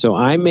 So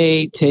I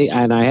may take,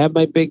 and I have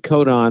my big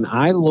coat on.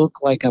 I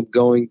look like I'm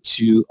going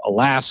to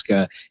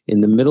Alaska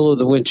in the middle of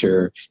the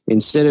winter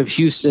instead of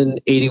Houston,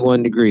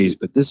 81 degrees.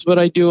 But this is what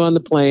I do on the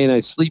plane. I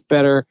sleep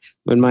better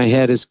when my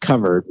head is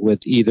covered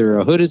with either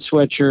a hooded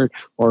sweatshirt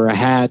or a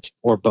hat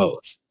or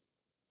both.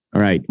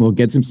 All right. Well,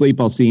 get some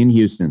sleep. I'll see you in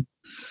Houston.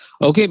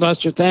 Okay,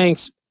 Buster.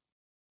 Thanks.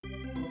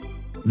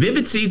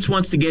 Vivid Seats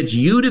wants to get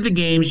you to the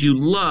games you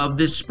love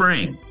this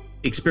spring.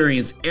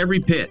 Experience every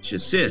pitch,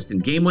 assist,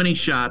 and game-winning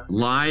shot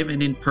live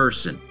and in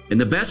person.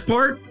 And the best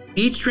part?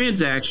 Each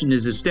transaction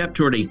is a step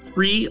toward a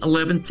free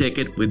 11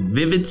 ticket with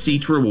Vivid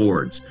Seats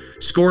rewards.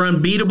 Score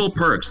unbeatable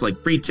perks like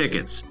free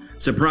tickets,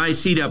 surprise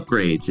seat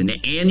upgrades, and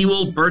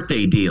annual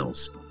birthday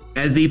deals.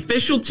 As the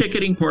official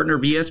ticketing partner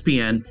of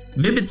ESPN,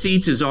 Vivid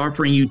Seats is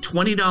offering you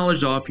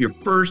 $20 off your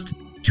first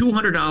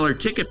 $200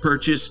 ticket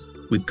purchase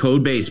with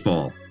code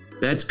BASEBALL.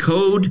 That's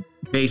code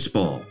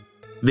BASEBALL.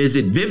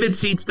 Visit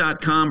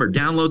vividseats.com or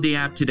download the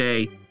app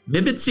today.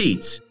 Vivid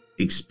Seats.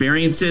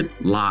 Experience it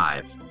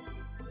live.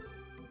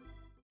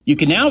 You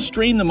can now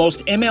stream the most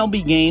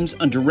MLB games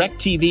on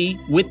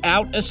DirecTV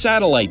without a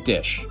satellite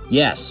dish.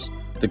 Yes,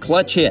 the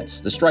clutch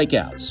hits, the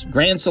strikeouts,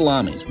 grand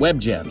salamis,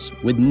 web gems,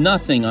 with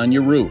nothing on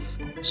your roof.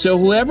 So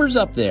whoever's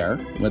up there,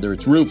 whether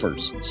it's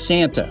roofers,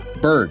 Santa,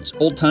 birds,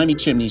 old-timey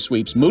chimney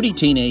sweeps, moody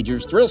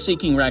teenagers,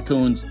 thrill-seeking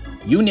raccoons,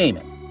 you name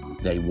it,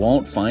 they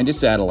won't find a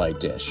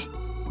satellite dish.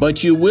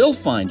 But you will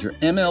find your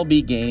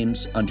MLB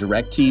games on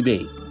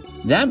DirecTV.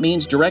 That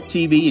means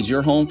DirecTV is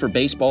your home for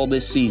baseball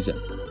this season.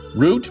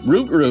 Root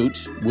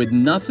with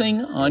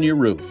nothing on your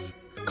roof.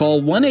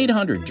 Call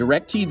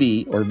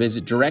 1-800-DIRECTV or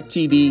visit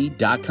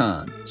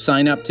directtv.com.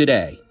 Sign up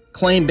today.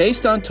 Claim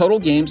based on total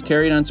games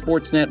carried on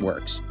sports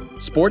networks.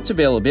 Sports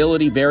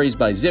availability varies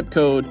by zip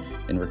code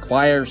and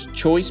requires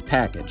choice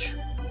package.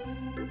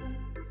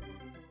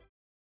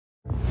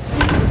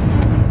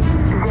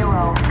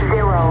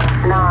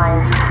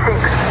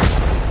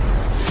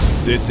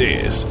 0096. This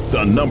is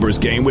The Numbers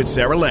Game with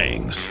Sarah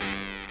Langs.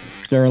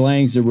 Sarah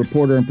Langs, a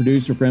reporter and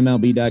producer for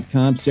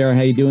MLB.com. Sarah,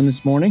 how you doing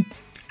this morning?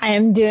 I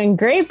am doing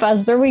great,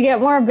 Buster. We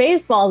get more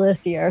baseball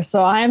this year,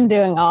 so I'm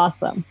doing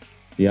awesome.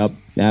 Yep,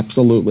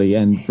 absolutely.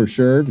 And for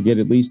sure, to get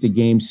at least a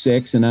Game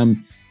 6. And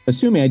I'm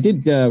assuming I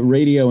did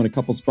radio in a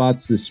couple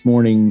spots this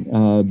morning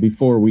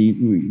before we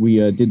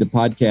did the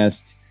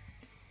podcast.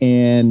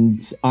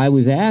 And I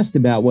was asked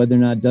about whether or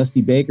not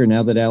Dusty Baker,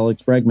 now that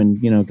Alex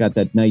Bregman, got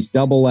that nice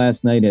double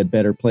last night, had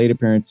better plate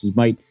appearances,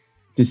 might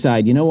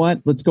decide, you know what,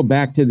 let's go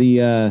back to the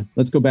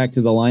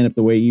lineup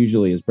the way it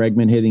usually is.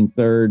 Bregman hitting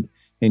third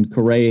and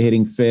Correa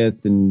hitting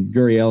fifth and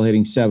Gurriel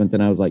hitting seventh.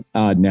 And I was like,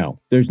 no,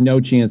 there's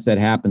no chance that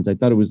happens. I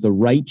thought it was the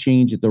right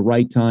change at the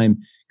right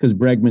time because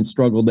Bregman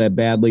struggled that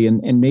badly.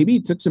 And maybe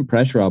it took some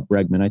pressure off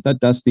Bregman. I thought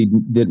Dusty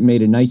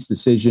made a nice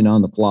decision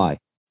on the fly.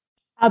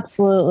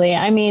 Absolutely.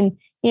 I mean,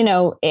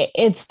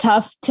 it's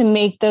tough to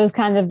make those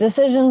kinds of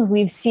decisions.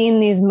 We've seen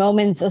these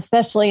moments,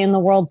 especially in the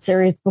World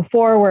Series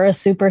before, where a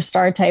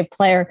superstar type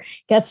player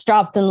gets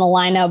dropped in the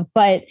lineup,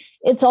 but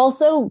it's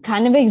also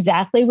kind of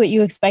exactly what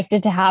you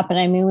expected to happen.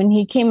 I mean, when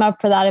he came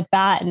up for that at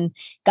bat and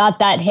got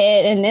that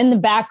hit, and in the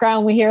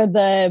background, we hear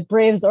the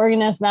Braves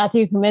organist,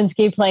 Matthew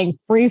Kaminsky, playing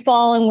Free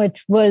Fallin',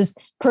 which was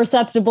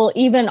perceptible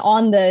even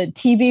on the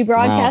TV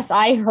broadcast. Wow.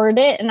 I heard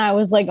it and I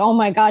was like, oh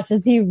my gosh,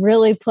 is he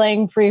really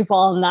playing Free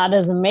Fallin'? That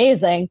is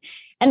amazing.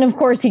 And of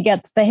course, he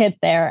gets the hit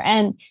there.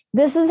 And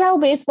this is how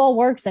baseball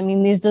works. I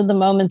mean, these are the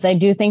moments I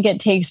do think it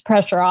takes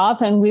pressure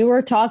off. And we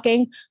were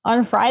talking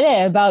on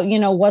Friday about,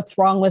 what's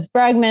wrong with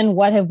Bregman?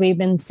 What have we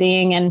been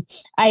seeing? And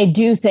I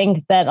do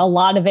think that a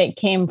lot of it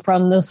came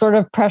from the sort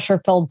of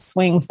pressure-filled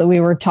swings that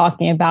we were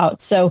talking about.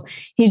 So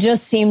he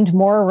just seemed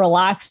more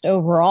relaxed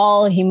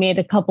overall. He made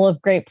a couple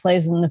of great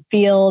plays in the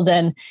field,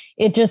 and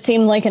it just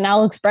seemed like an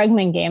Alex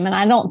Bregman game. And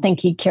I don't think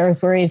he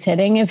cares where he's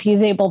hitting. If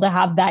he's able to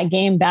have that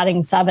game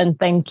batting seventh,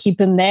 then keep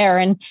him there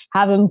and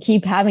have him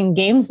keep having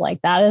games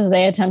like that as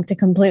they attempt to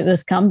complete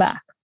this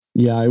comeback.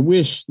 Yeah, I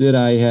wish that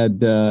I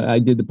had, I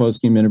did the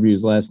post-game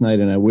interviews last night,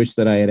 and I wish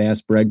that I had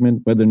asked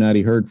Bregman whether or not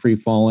he heard Free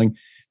Falling,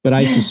 but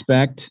I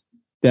suspect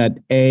that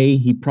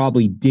he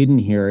probably didn't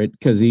hear it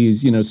because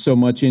he's, so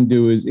much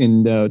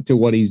into to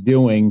what he's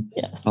doing.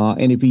 Yes.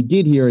 And if he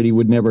did hear it, he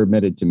would never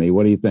admit it to me.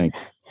 What do you think?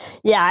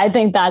 Yeah, I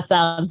think that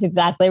sounds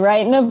exactly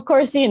right. And of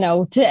course,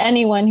 to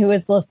anyone who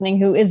is listening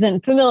who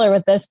isn't familiar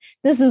with this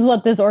is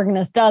what this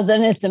organist does.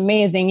 And it's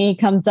amazing. He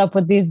comes up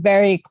with these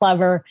very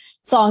clever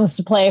songs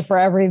to play for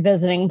every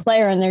visiting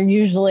player. And they're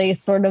usually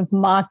sort of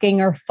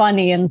mocking or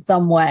funny in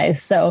some way.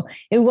 So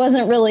it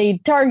wasn't really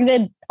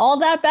targeted all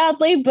that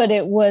badly, but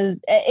it was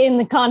in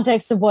the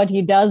context of what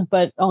he does.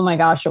 But oh my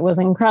gosh, it was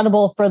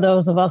incredible for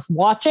those of us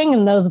watching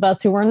and those of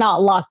us who were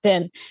not locked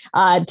in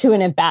to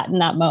an at-bat in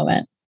that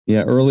moment.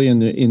 Yeah, early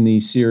in the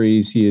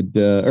series, he had,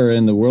 or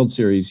in the World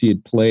Series, he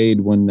had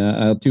played when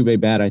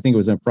Altuve bat. I think it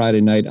was on Friday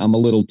night. I'm a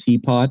little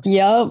teapot,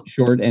 yep,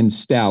 short and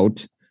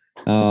stout.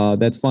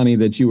 That's funny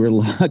that you were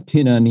locked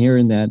in on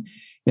hearing that.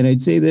 And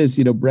I'd say this,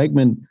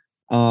 Bregman.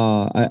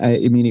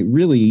 I mean,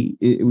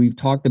 we've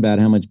talked about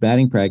how much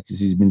batting practice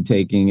he's been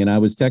taking. And I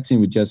was texting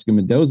with Jessica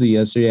Mendoza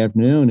yesterday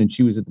afternoon, and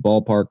she was at the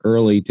ballpark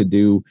early to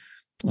do,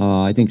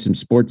 I think, some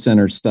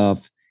SportsCenter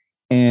stuff.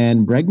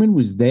 And Bregman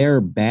was there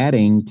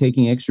batting,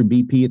 taking extra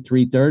BP at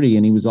 3:30,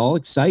 and he was all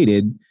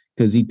excited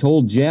because he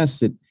told Jess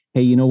that,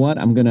 hey, you know what?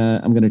 I'm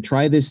gonna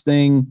try this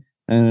thing.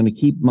 I'm gonna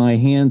keep my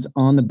hands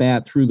on the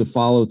bat through the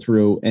follow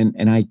through.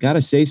 And I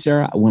gotta say,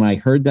 Sarah, when I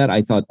heard that,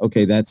 I thought,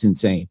 okay, that's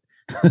insane.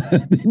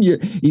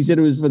 He said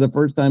it was for the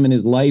first time in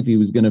his life he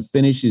was gonna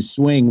finish his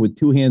swing with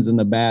two hands on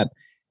the bat,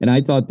 and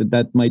I thought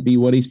that might be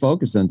what he's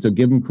focused on. So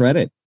give him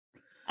credit.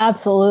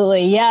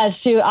 Absolutely. Yeah,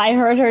 shoot. I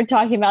heard her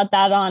talking about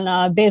that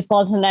on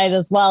Baseball Tonight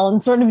as well,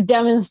 and sort of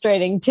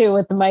demonstrating too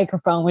with the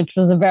microphone, which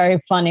was a very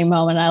funny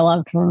moment I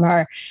loved from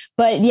her.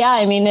 But yeah,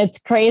 I mean, it's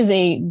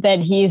crazy that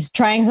he's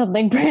trying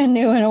something brand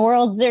new in a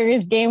World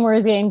Series game where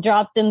he's getting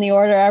dropped in the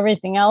order,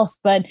 everything else.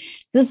 But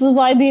this is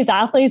why these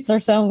athletes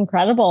are so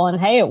incredible. And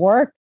hey, it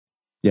worked.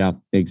 Yeah,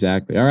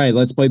 exactly. All right,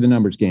 let's play the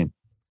numbers game.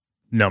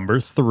 Number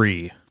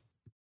 3.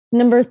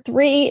 Number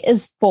 3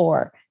 is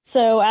 4.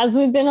 So as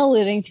we've been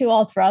alluding to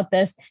all throughout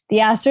this, the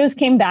Astros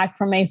came back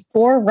from a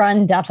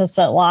 4-run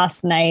deficit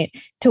last night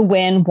to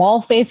win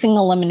while facing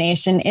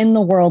elimination in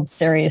the World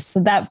Series.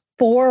 So that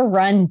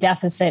 4-run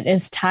deficit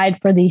is tied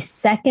for the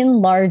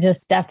second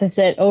largest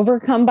deficit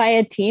overcome by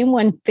a team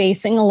when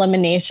facing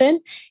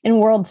elimination in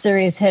World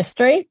Series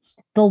history.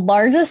 The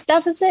largest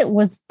deficit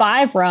was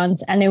 5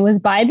 runs, and it was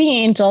by the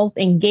Angels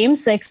in Game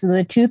 6 of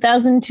the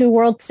 2002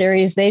 World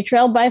Series. They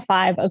trailed by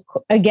 5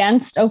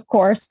 against, of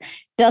course,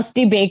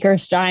 Dusty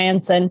Baker's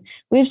Giants. And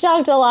we've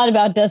talked a lot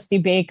about Dusty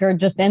Baker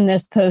just in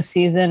this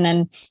postseason.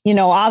 And, you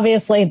know,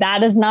 obviously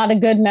that is not a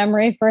good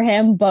memory for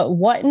him, but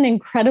what an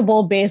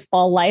incredible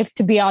baseball life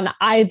to be on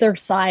either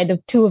side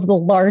of 2 of the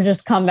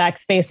largest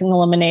comebacks facing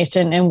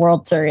elimination in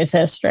World Series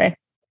history.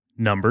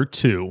 Number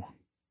 2.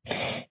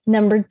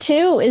 Number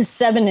 2 is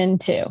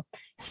 7-2.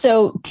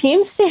 So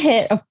teams to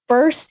hit a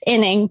first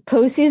inning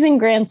postseason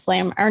grand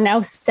slam are now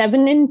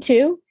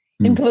 7-2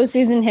 in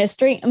postseason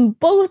history. And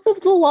both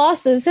of the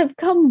losses have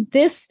come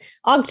this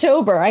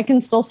October. I can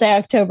still say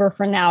October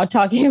for now,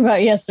 talking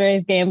about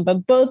yesterday's game,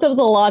 but both of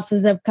the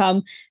losses have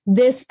come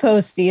this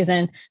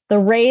postseason. The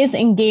Rays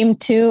in Game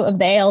 2 of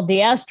the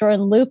ALDS,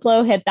 Jordan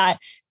Luplow hit that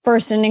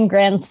first inning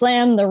grand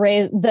slam. The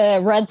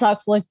Red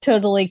Sox looked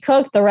totally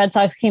cooked. The Red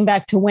Sox came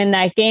back to win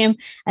that game.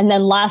 And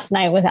then last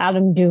night with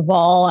Adam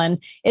Duvall. And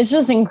it's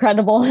just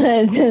incredible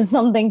that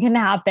something can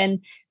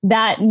happen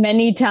that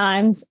many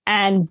times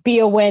and be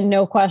a win,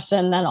 no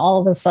question. Then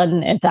all of a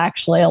sudden it's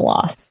actually a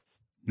loss.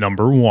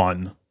 Number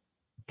 1.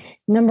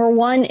 Number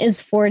 1 is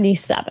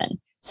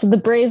 47. So the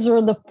Braves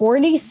were the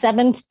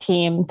 47th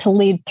team to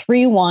lead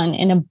 3-1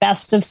 in a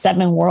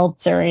best-of-7 World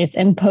Series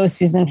in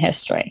postseason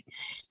history.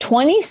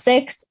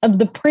 26 of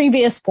the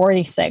previous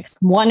 46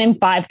 won in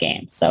 5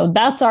 games. So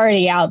that's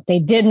already out. They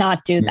did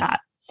not do that.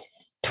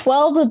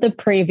 12 of the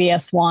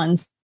previous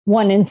ones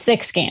won in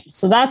 6 games.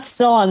 So that's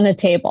still on the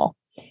table.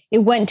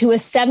 It went to a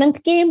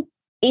 7th game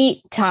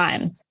 8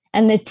 times.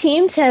 And the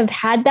team to have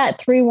had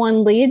that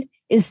 3-1 lead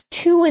is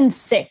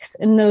 2-6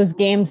 in those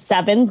game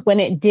 7s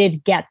when it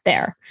did get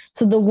there.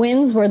 So the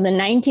wins were the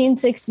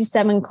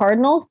 1967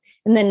 Cardinals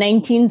and the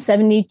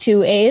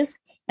 1972 A's.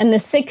 And the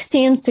 6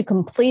 teams to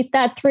complete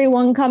that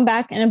 3-1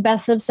 comeback in a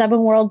best-of-7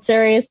 World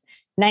Series: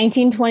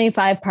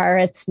 1925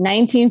 Pirates,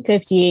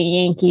 1958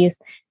 Yankees,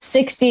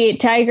 68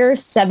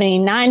 Tigers,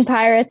 79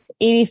 Pirates,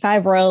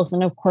 85 Royals,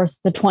 and of course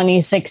the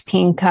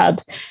 2016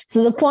 Cubs.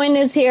 So the point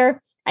is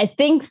here, I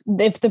think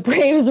if the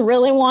Braves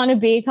really want to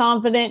be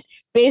confident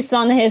based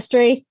on the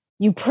history,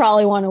 you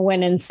probably want to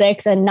win in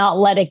 6 and not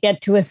let it get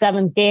to a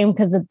 7th game,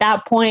 because at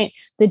that point,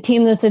 the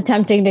team that's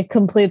attempting to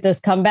complete this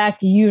comeback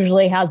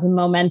usually has the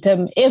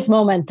momentum, if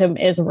momentum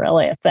is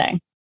really a thing.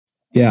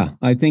 Yeah,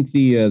 I think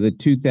the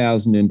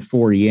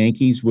 2004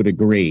 Yankees would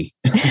agree.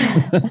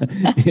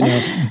 You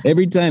know,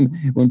 every time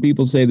when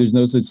people say there's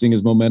no such thing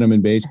as momentum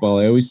in baseball,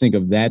 I always think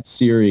of that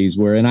series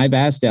where, and I've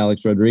asked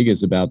Alex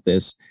Rodriguez about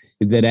this,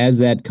 that as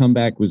that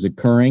comeback was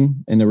occurring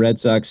and the Red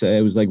Sox,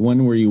 it was like,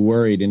 when were you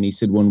worried? And he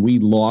said, when we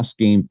lost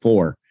Game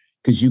 4,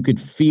 because you could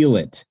feel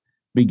it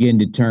begin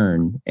to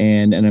turn.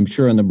 And I'm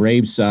sure on the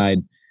Braves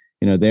side,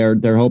 you know,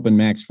 they're hoping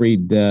Max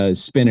Fried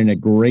spinning a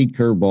great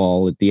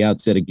curveball at the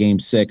outset of Game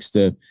 6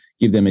 to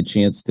give them a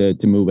chance to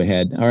move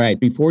ahead. All right,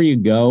 before you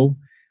go,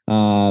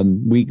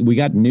 we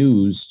got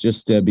news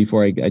just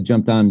before I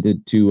jumped on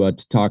to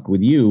talk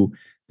with you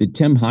that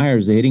Tim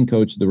Hires, the hitting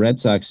coach of the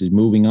Red Sox, is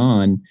moving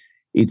on.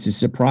 It's a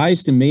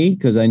surprise to me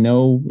because I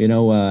know,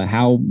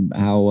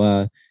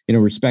 how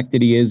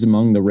respected he is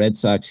among the Red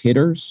Sox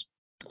hitters.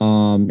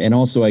 And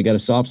also I got a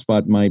soft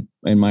spot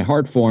in my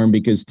heart for him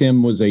because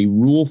Tim was a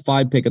Rule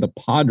 5 pick of the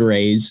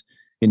Padres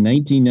in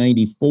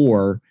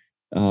 1994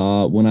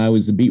 when I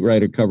was the beat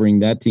writer covering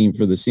that team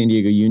for the San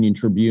Diego Union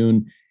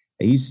Tribune.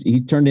 He's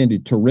turned into a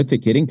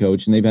terrific hitting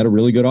coach, and they've had a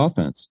really good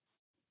offense.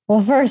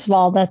 Well, first of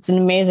all, that's an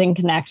amazing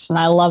connection.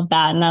 I love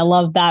that. And I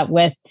love that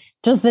with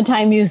just the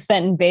time you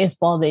spent in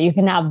baseball that you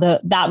can have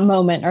that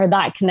moment or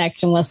that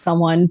connection with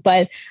someone.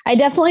 But I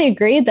definitely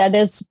agree that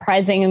is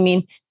surprising. I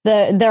mean,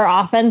 their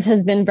offense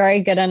has been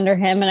very good under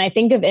him. And I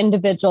think of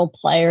individual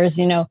players,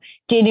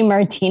 JD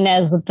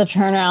Martinez with the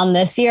turnaround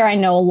this year. I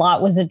know a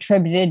lot was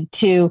attributed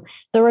to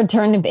the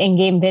return of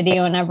in-game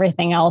video and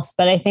everything else.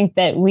 But I think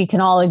that we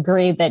can all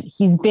agree that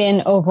he's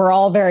been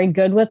overall very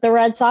good with the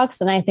Red Sox.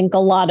 And I think a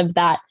lot of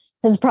that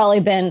has probably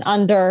been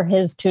under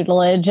his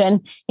tutelage.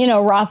 And,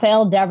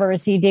 Rafael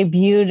Devers, he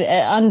debuted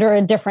under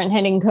a different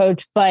hitting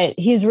coach, but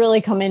he's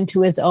really come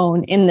into his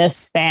own in this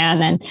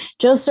span. And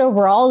just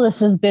overall, this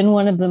has been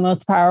one of the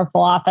most powerful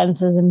powerful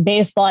offenses in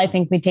baseball. I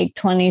think we take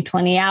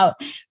 2020 out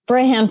for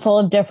a handful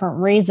of different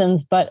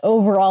reasons, but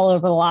overall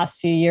over the last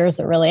few years,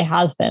 it really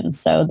has been.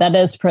 So that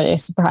is pretty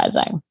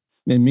surprising.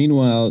 And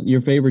meanwhile, your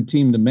favorite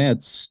team, the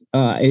Mets,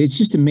 it's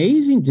just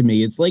amazing to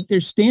me. It's like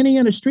they're standing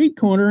on a street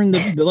corner and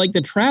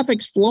the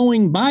traffic's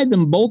flowing by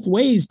them both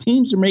ways.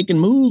 Teams are making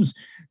moves.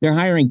 They're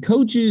hiring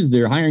coaches.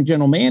 They're hiring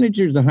general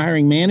managers. They're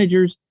hiring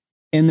managers.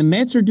 And the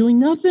Mets are doing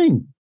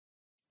nothing.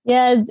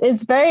 Yeah,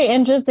 it's very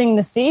interesting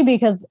to see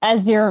because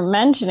as you're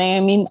mentioning, I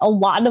mean, a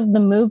lot of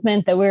the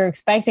movement that we were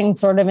expecting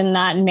sort of in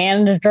that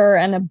manager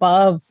and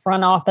above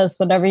front office,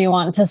 whatever you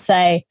want to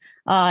say,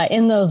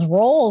 in those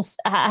roles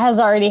has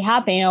already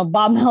happened. You know,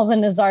 Bob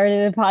Melvin is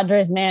already the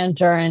Padres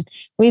manager, and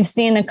we've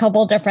seen a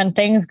couple different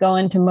things go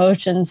into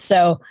motion.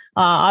 So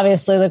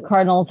obviously the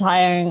Cardinals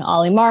hiring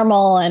Ollie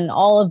Marmol and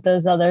all of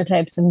those other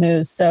types of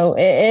moves. So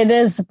it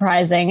is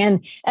surprising.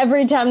 And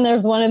every time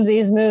there's one of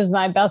these moves,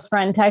 my best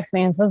friend texts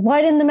me and says, why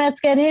didn't the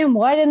Mets get him?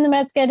 Why didn't the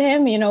Mets get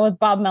him? You know, with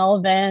Bob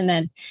Melvin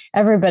and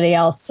everybody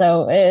else.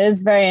 So it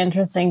is very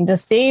interesting to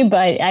see.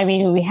 But I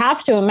mean, we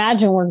have to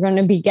imagine we're going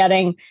to be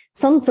getting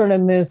some sort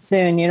of move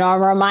soon. You know,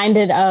 I'm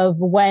reminded of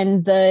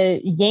when the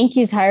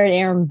Yankees hired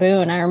Aaron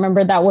Boone. I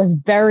remember that was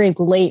very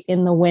late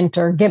in the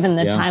winter, given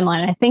the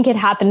timeline. I think it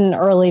happened in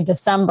early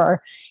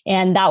December,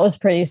 and that was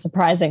pretty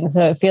surprising.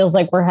 So it feels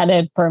like we're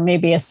headed for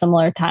maybe a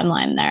similar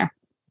timeline there.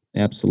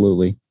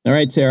 Absolutely. All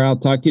right, Sarah, I'll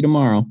talk to you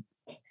tomorrow.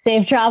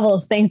 Safe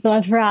travels. Thanks so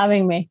much for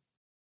having me.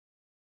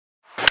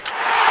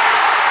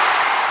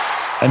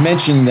 I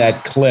mentioned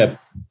that clip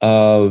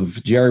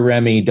of Jerry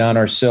Remy, Don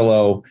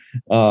Orsillo,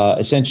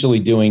 essentially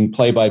doing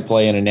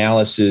play-by-play and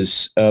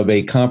analysis of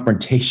a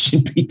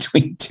confrontation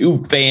between two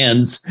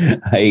fans,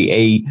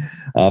 a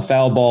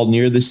foul ball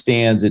near the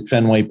stands at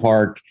Fenway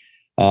Park.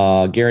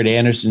 Garrett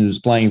Anderson was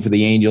playing for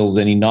the Angels,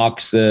 and he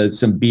knocks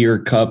some beer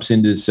cups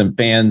into some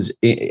fans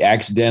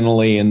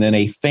accidentally, and then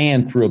a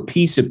fan threw a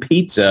piece of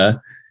pizza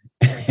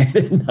at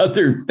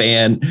another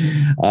fan.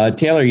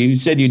 Taylor, you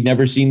said you'd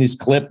never seen this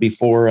clip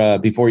before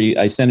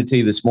I sent it to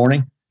you this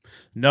morning.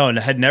 No,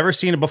 had never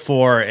seen it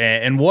before.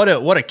 And what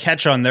a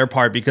catch on their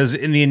part, because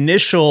in the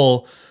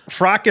initial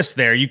fracas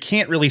there, you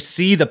can't really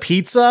see the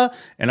pizza.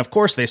 And of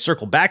course they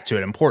circle back to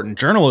it. Important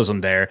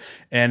journalism there.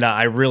 And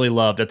I really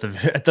loved at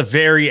the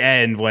very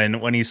end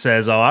when he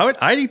says, oh,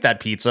 I'd eat that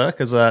pizza,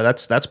 because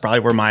that's probably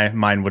where my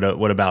mind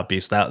would about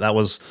be. So that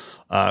was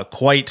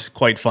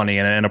quite funny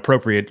and an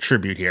appropriate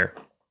tribute here.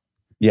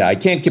 Yeah, I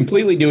can't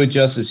completely do it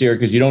justice here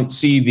because you don't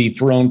see the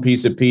thrown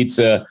piece of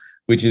pizza,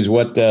 which is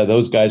what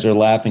those guys are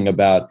laughing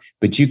about.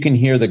 But you can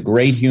hear the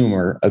great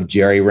humor of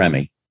Jerry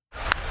Remy.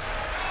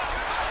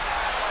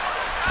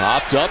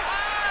 Popped up,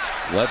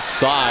 left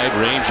side,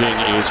 ranging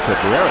is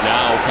Cabrera.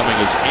 Now coming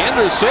is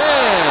Anderson,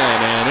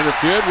 and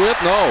interfered with,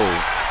 no.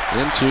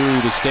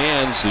 Into the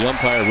stands, the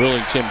umpire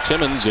ruling Tim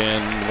Timmons,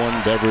 and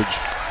one beverage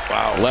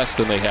less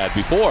than they had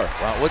before.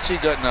 Wow, what's he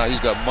got now? He's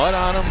got mud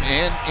on him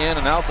and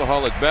an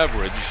alcoholic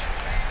beverage.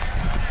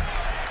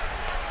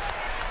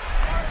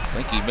 I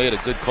think he made a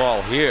good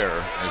call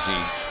here as he,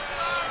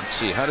 let's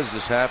see, how does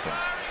this happen?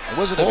 It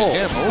wasn't even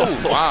him.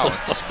 Oh,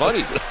 wow, it's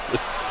Buddy.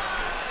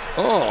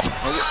 Oh,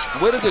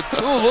 where did it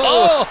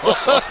go?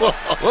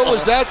 What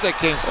was that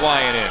came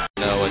flying in?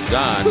 No, and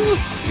Don,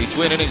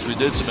 between innings, we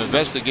did some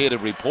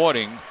investigative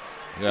reporting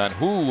on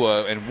who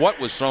and what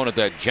was thrown at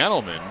that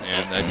gentleman,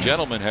 and that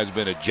gentleman has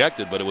been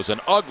ejected, but it was an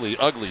ugly,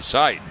 ugly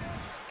sight.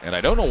 And I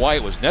don't know why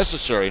it was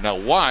necessary. Now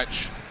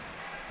watch.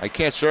 I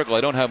can't circle.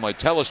 I don't have my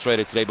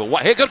telestrator today, but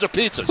here comes a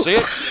pizza. See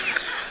it?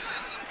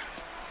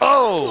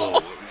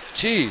 Oh,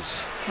 jeez.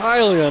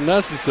 Highly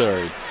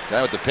unnecessary.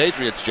 Guy with the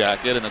Patriots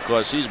jacket, and of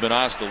course he's been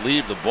asked to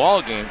leave the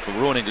ball game for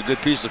ruining a good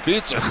piece of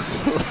pizza.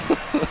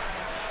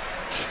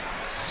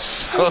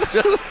 So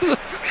just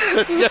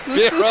get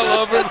beer all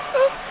over him.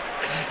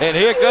 And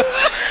here comes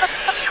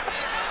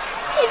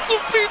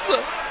some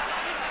pizza.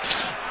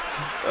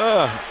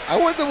 I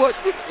wonder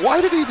why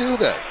did he do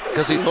that?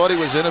 Because he thought he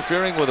was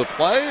interfering with a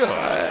play?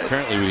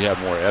 Apparently we have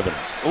more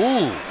evidence.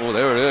 Oh,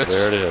 there it is.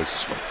 There it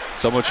is.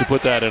 Someone should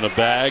put that in a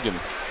bag and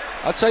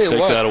I'll tell you take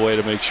what. that away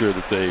to make sure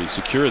that they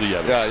secure the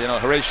evidence. Yeah, you know,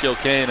 Horatio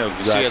Kane of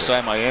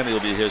CSI Miami will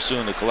be here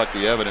soon to collect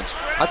the evidence.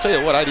 I'll tell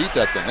you what, I'd eat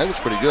that thing. That looks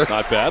pretty good.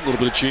 Not bad. A little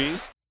bit of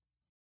cheese.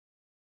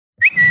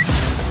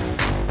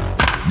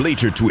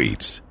 Bleacher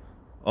Tweets.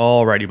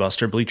 Alrighty,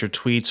 Buster. Bleacher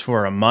Tweets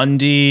for a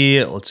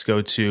Monday. Let's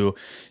go to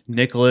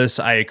Nicholas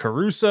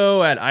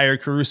Iacaruso at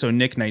Iacaruso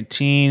Nick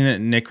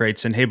 19. Nick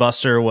writes in, hey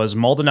Buster, was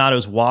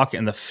Maldonado's walk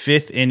in the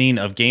 5th inning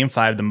of Game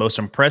 5 the most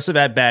impressive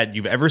at-bat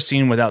you've ever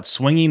seen without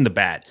swinging the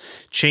bat?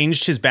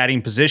 Changed his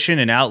batting position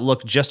and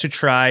outlook just to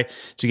try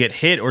to get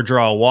hit or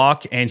draw a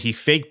walk, and he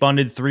fake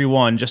bunted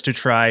 3-1 just to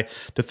try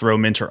to throw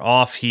Minter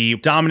off. He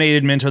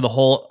dominated Minter the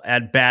whole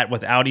at-bat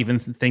without even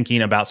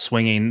thinking about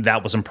swinging.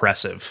 That was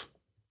impressive.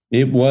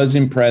 It was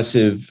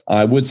impressive.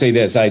 I would say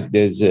this. I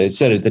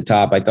said at the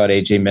top, I thought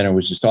AJ Minter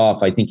was just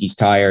off. I think he's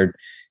tired.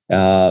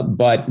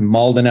 But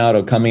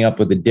Maldonado coming up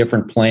with a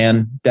different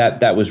plan,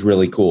 that was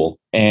really cool.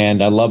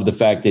 And I love the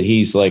fact that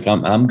he's like,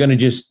 I'm going to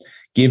just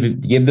give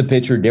the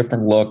pitcher a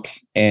different look,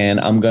 and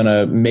I'm going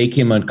to make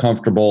him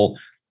uncomfortable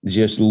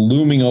just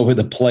looming over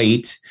the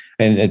plate.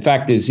 And in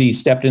fact, as he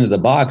stepped into the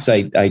box,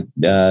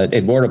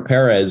 Eduardo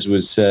Perez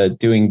was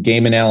doing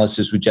game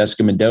analysis with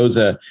Jessica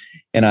Mendoza,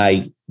 and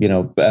I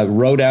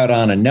wrote out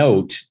on a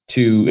note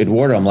to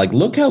Eduardo, I'm like,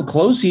 look how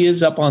close he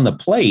is up on the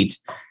plate.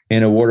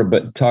 And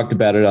Eduardo talked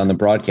about it on the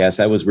broadcast.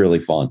 That was really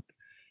fun.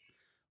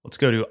 Let's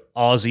go to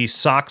Aussie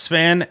Sox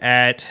fan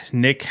at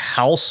Nick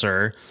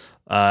Halser.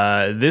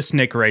 This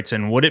Nick writes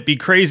in, would it be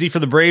crazy for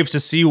the Braves to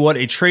see what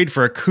a trade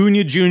for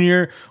Acuna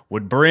Jr.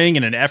 would bring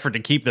in an effort to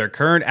keep their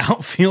current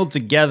outfield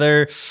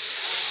together?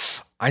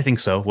 I think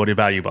so. What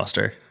about you,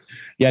 Buster?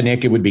 Yeah,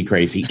 Nick, it would be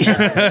crazy.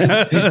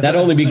 Not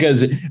only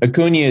because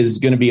Acuna is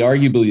going to be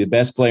arguably the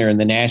best player in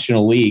the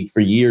National League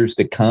for years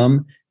to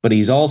come, but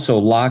he's also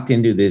locked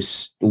into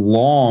this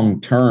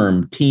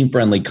long-term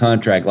team-friendly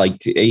contract.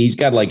 Like he's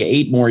got like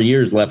 8 more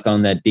years left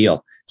on that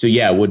deal. So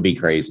yeah, it would be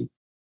crazy.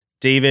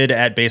 David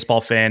at Baseball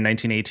Fan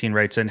 1918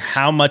 writes in,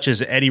 how much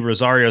is Eddie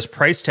Rosario's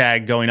price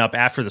tag going up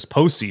after this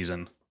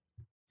postseason?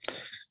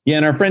 Yeah,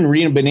 and our friend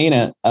Rena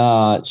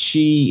Bonina,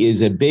 she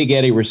is a big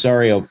Eddie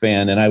Rosario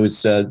fan, and I was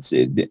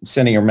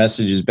sending her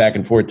messages back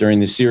and forth during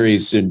the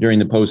series, during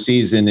the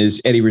postseason,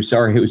 is Eddie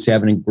Rosario is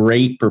having a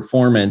great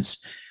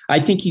performance. I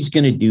think he's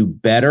going to do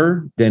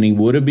better than he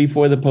would have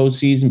before the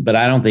postseason, but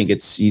I don't think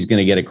he's going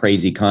to get a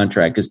crazy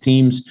contract because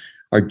teams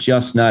are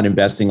just not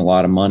investing a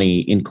lot of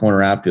money in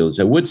corner outfielders.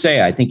 I would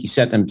say I think he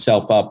set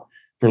himself up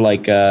for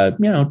like a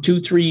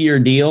 2-3 year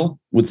deal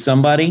with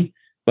somebody,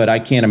 but I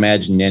can't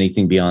imagine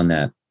anything beyond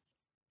that.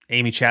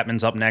 Amy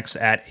Chapman's up next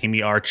at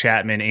Amy R.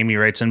 Chapman. Amy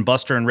writes in,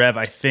 Buster and Rev,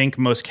 I think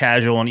most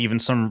casual and even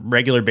some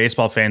regular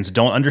baseball fans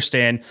don't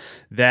understand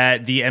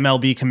that the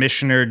MLB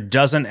commissioner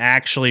doesn't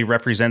actually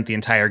represent the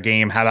entire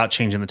game. How about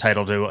changing the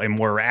title to a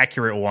more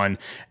accurate one?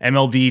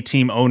 MLB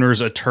team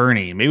owner's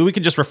attorney. Maybe we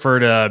could just refer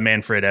to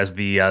Manfred as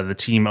the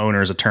team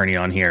owner's attorney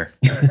on here.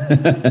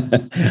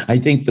 I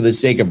think for the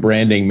sake of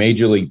branding,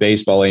 Major League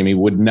Baseball, Amy,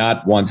 would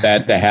not want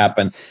that to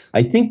happen.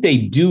 I think they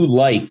do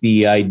like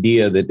the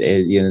idea that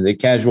the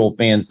casual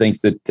fans think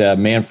that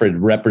Manfred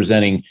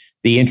representing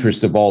the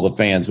interest of all the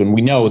fans, when we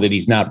know that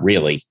he's not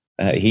really.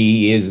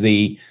 He is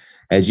the,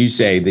 as you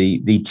say,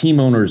 the team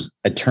owner's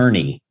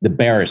attorney, the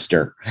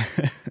barrister.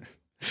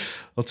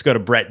 Let's go to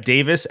Brett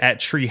Davis at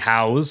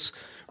Treehouse.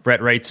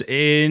 Brett writes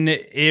in,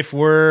 if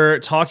we're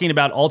talking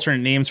about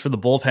alternate names for the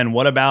bullpen,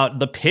 what about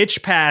the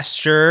pitch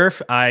pasture?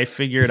 I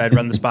figured I'd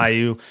run this by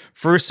you.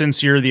 First,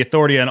 since you're the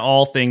authority on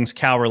all things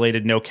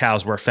cow-related, no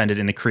cows were offended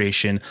in the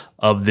creation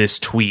of this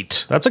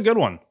tweet. That's a good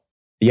one.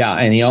 Yeah,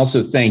 and he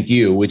also thanked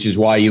you, which is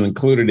why you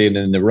included it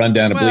in the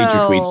rundown of Bleacher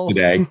Tweets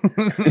today.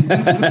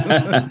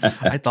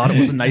 I thought it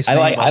was a nice name.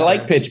 I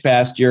like pitch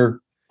pasture.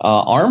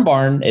 Arm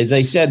barn, as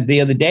I said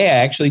the other day, I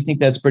actually think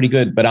that's pretty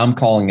good, but I'm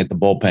calling it the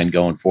bullpen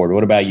going forward.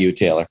 What about you,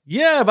 Taylor?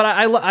 Yeah, but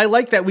I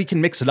like that we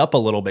can mix it up a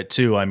little bit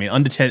too. I mean,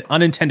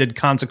 unintended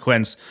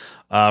consequence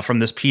from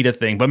this PETA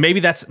thing, but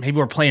maybe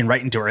we're playing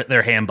right into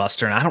their hand,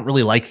 Buster, and I don't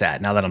really like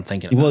that now that I'm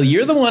thinking about it. Well,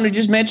 you're the one who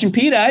just mentioned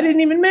PETA. I didn't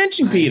even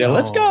mention PETA.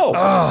 Let's go.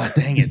 Oh,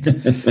 dang it.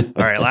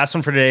 All right, last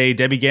one for today.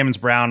 Debbie Gammons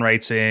Brown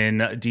writes in,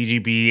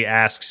 DGB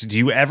asks, do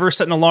you ever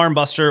set an alarm,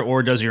 Buster,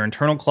 or does your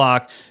internal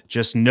clock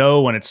just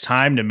know when it's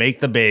time to make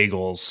the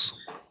bagels?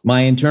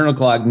 My internal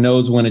clock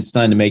knows when it's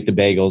time to make the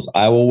bagels.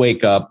 I will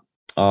wake up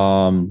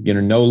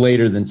no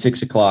later than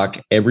 6 o'clock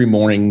every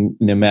morning,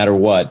 no matter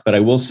what. But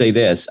I will say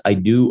this, I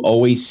do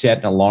always set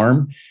an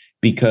alarm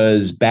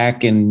because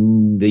back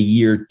in the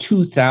year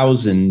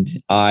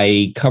 2000,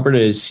 I covered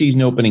a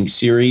season opening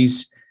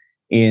series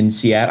in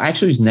Seattle.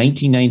 Actually, it was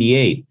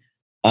 1998.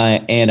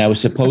 And I was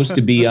supposed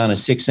to be on a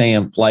 6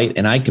 a.m. flight,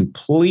 and I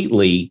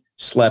completely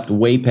slept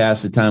way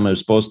past the time I was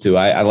supposed to.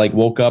 I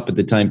woke up at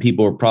the time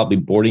people were probably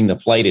boarding the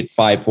flight at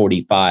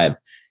 5:45.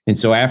 And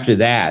so after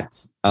that,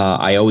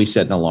 I always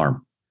set an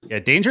alarm. Yeah,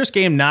 dangerous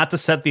game not to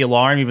set the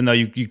alarm, even though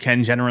you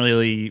can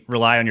generally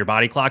rely on your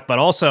body clock. But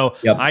also,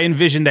 yep. I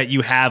envision that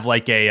you have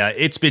like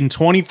it's been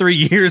 23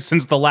 years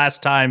since the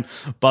last time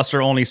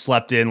Buster only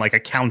slept in, like a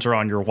counter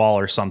on your wall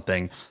or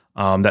something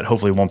that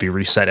hopefully won't be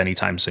reset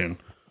anytime soon.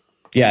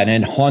 Yeah, and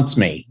it haunts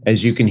me,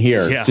 as you can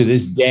hear. To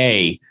this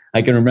day,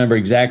 I can remember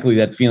exactly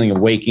that feeling of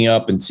waking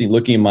up and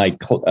looking at my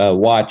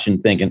watch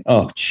and thinking,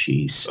 oh,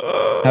 geez,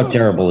 how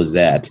terrible is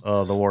that?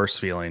 Oh, the worst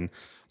feeling.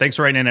 Thanks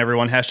for writing in,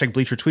 everyone. #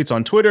 Bleacher Tweets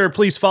on Twitter.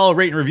 Please follow,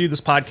 rate, and review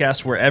this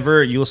podcast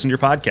wherever you listen to your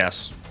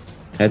podcasts.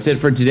 That's it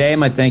for today.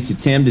 My thanks to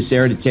Tim, to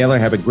Sarah, to Taylor.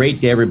 Have a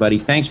great day, everybody.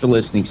 Thanks for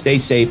listening. Stay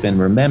safe.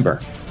 And remember,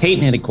 hate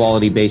and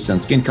inequality based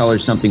on skin color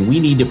is something we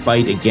need to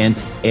fight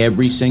against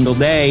every single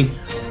day.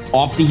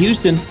 Off to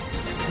Houston.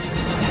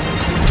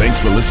 Thanks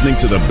for listening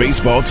to the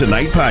Baseball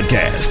Tonight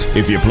podcast.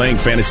 If you're playing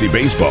fantasy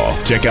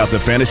baseball, check out the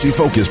Fantasy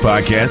Focus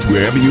podcast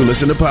wherever you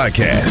listen to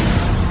podcasts.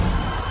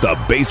 The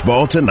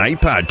Baseball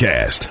Tonight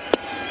podcast.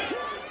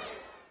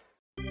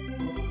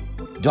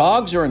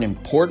 Dogs are an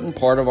important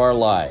part of our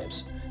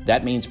lives.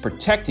 That means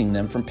protecting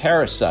them from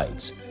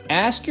parasites.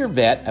 Ask your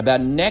vet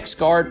about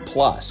NexGard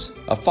Plus,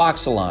 a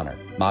Foxalaner.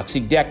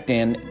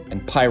 Moxidectin,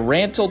 and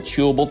Pyrantel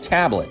chewable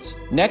tablets.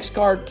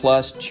 NexGard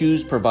Plus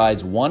Chews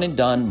provides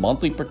one-and-done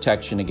monthly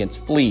protection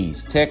against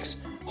fleas, ticks,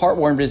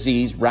 heartworm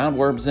disease,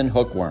 roundworms, and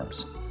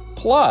hookworms.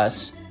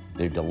 Plus,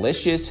 they're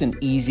delicious and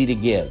easy to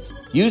give.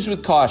 Use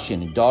with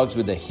caution in dogs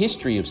with a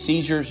history of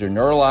seizures or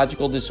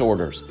neurological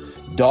disorders.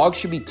 Dogs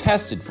should be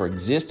tested for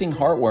existing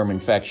heartworm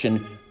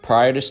infection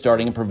prior to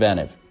starting a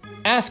preventive.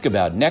 Ask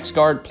about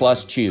NexGard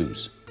Plus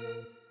Chews.